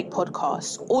Didn't Take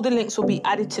podcast. All the links will be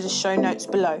added to the show notes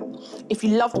below. If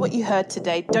you loved what you heard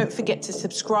today, don't forget to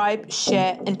subscribe,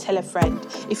 share, and tell a friend.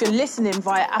 If you're listening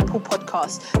via Apple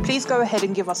Podcasts, please go ahead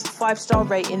and give us a 5-star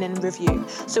rating and review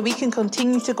so we can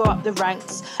continue to go up the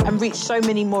ranks and reach so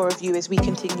many more of you as we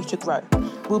continue to grow.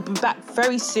 We'll be back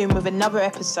very soon with another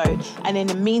episode, and in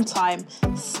the meantime,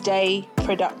 stay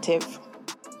productive.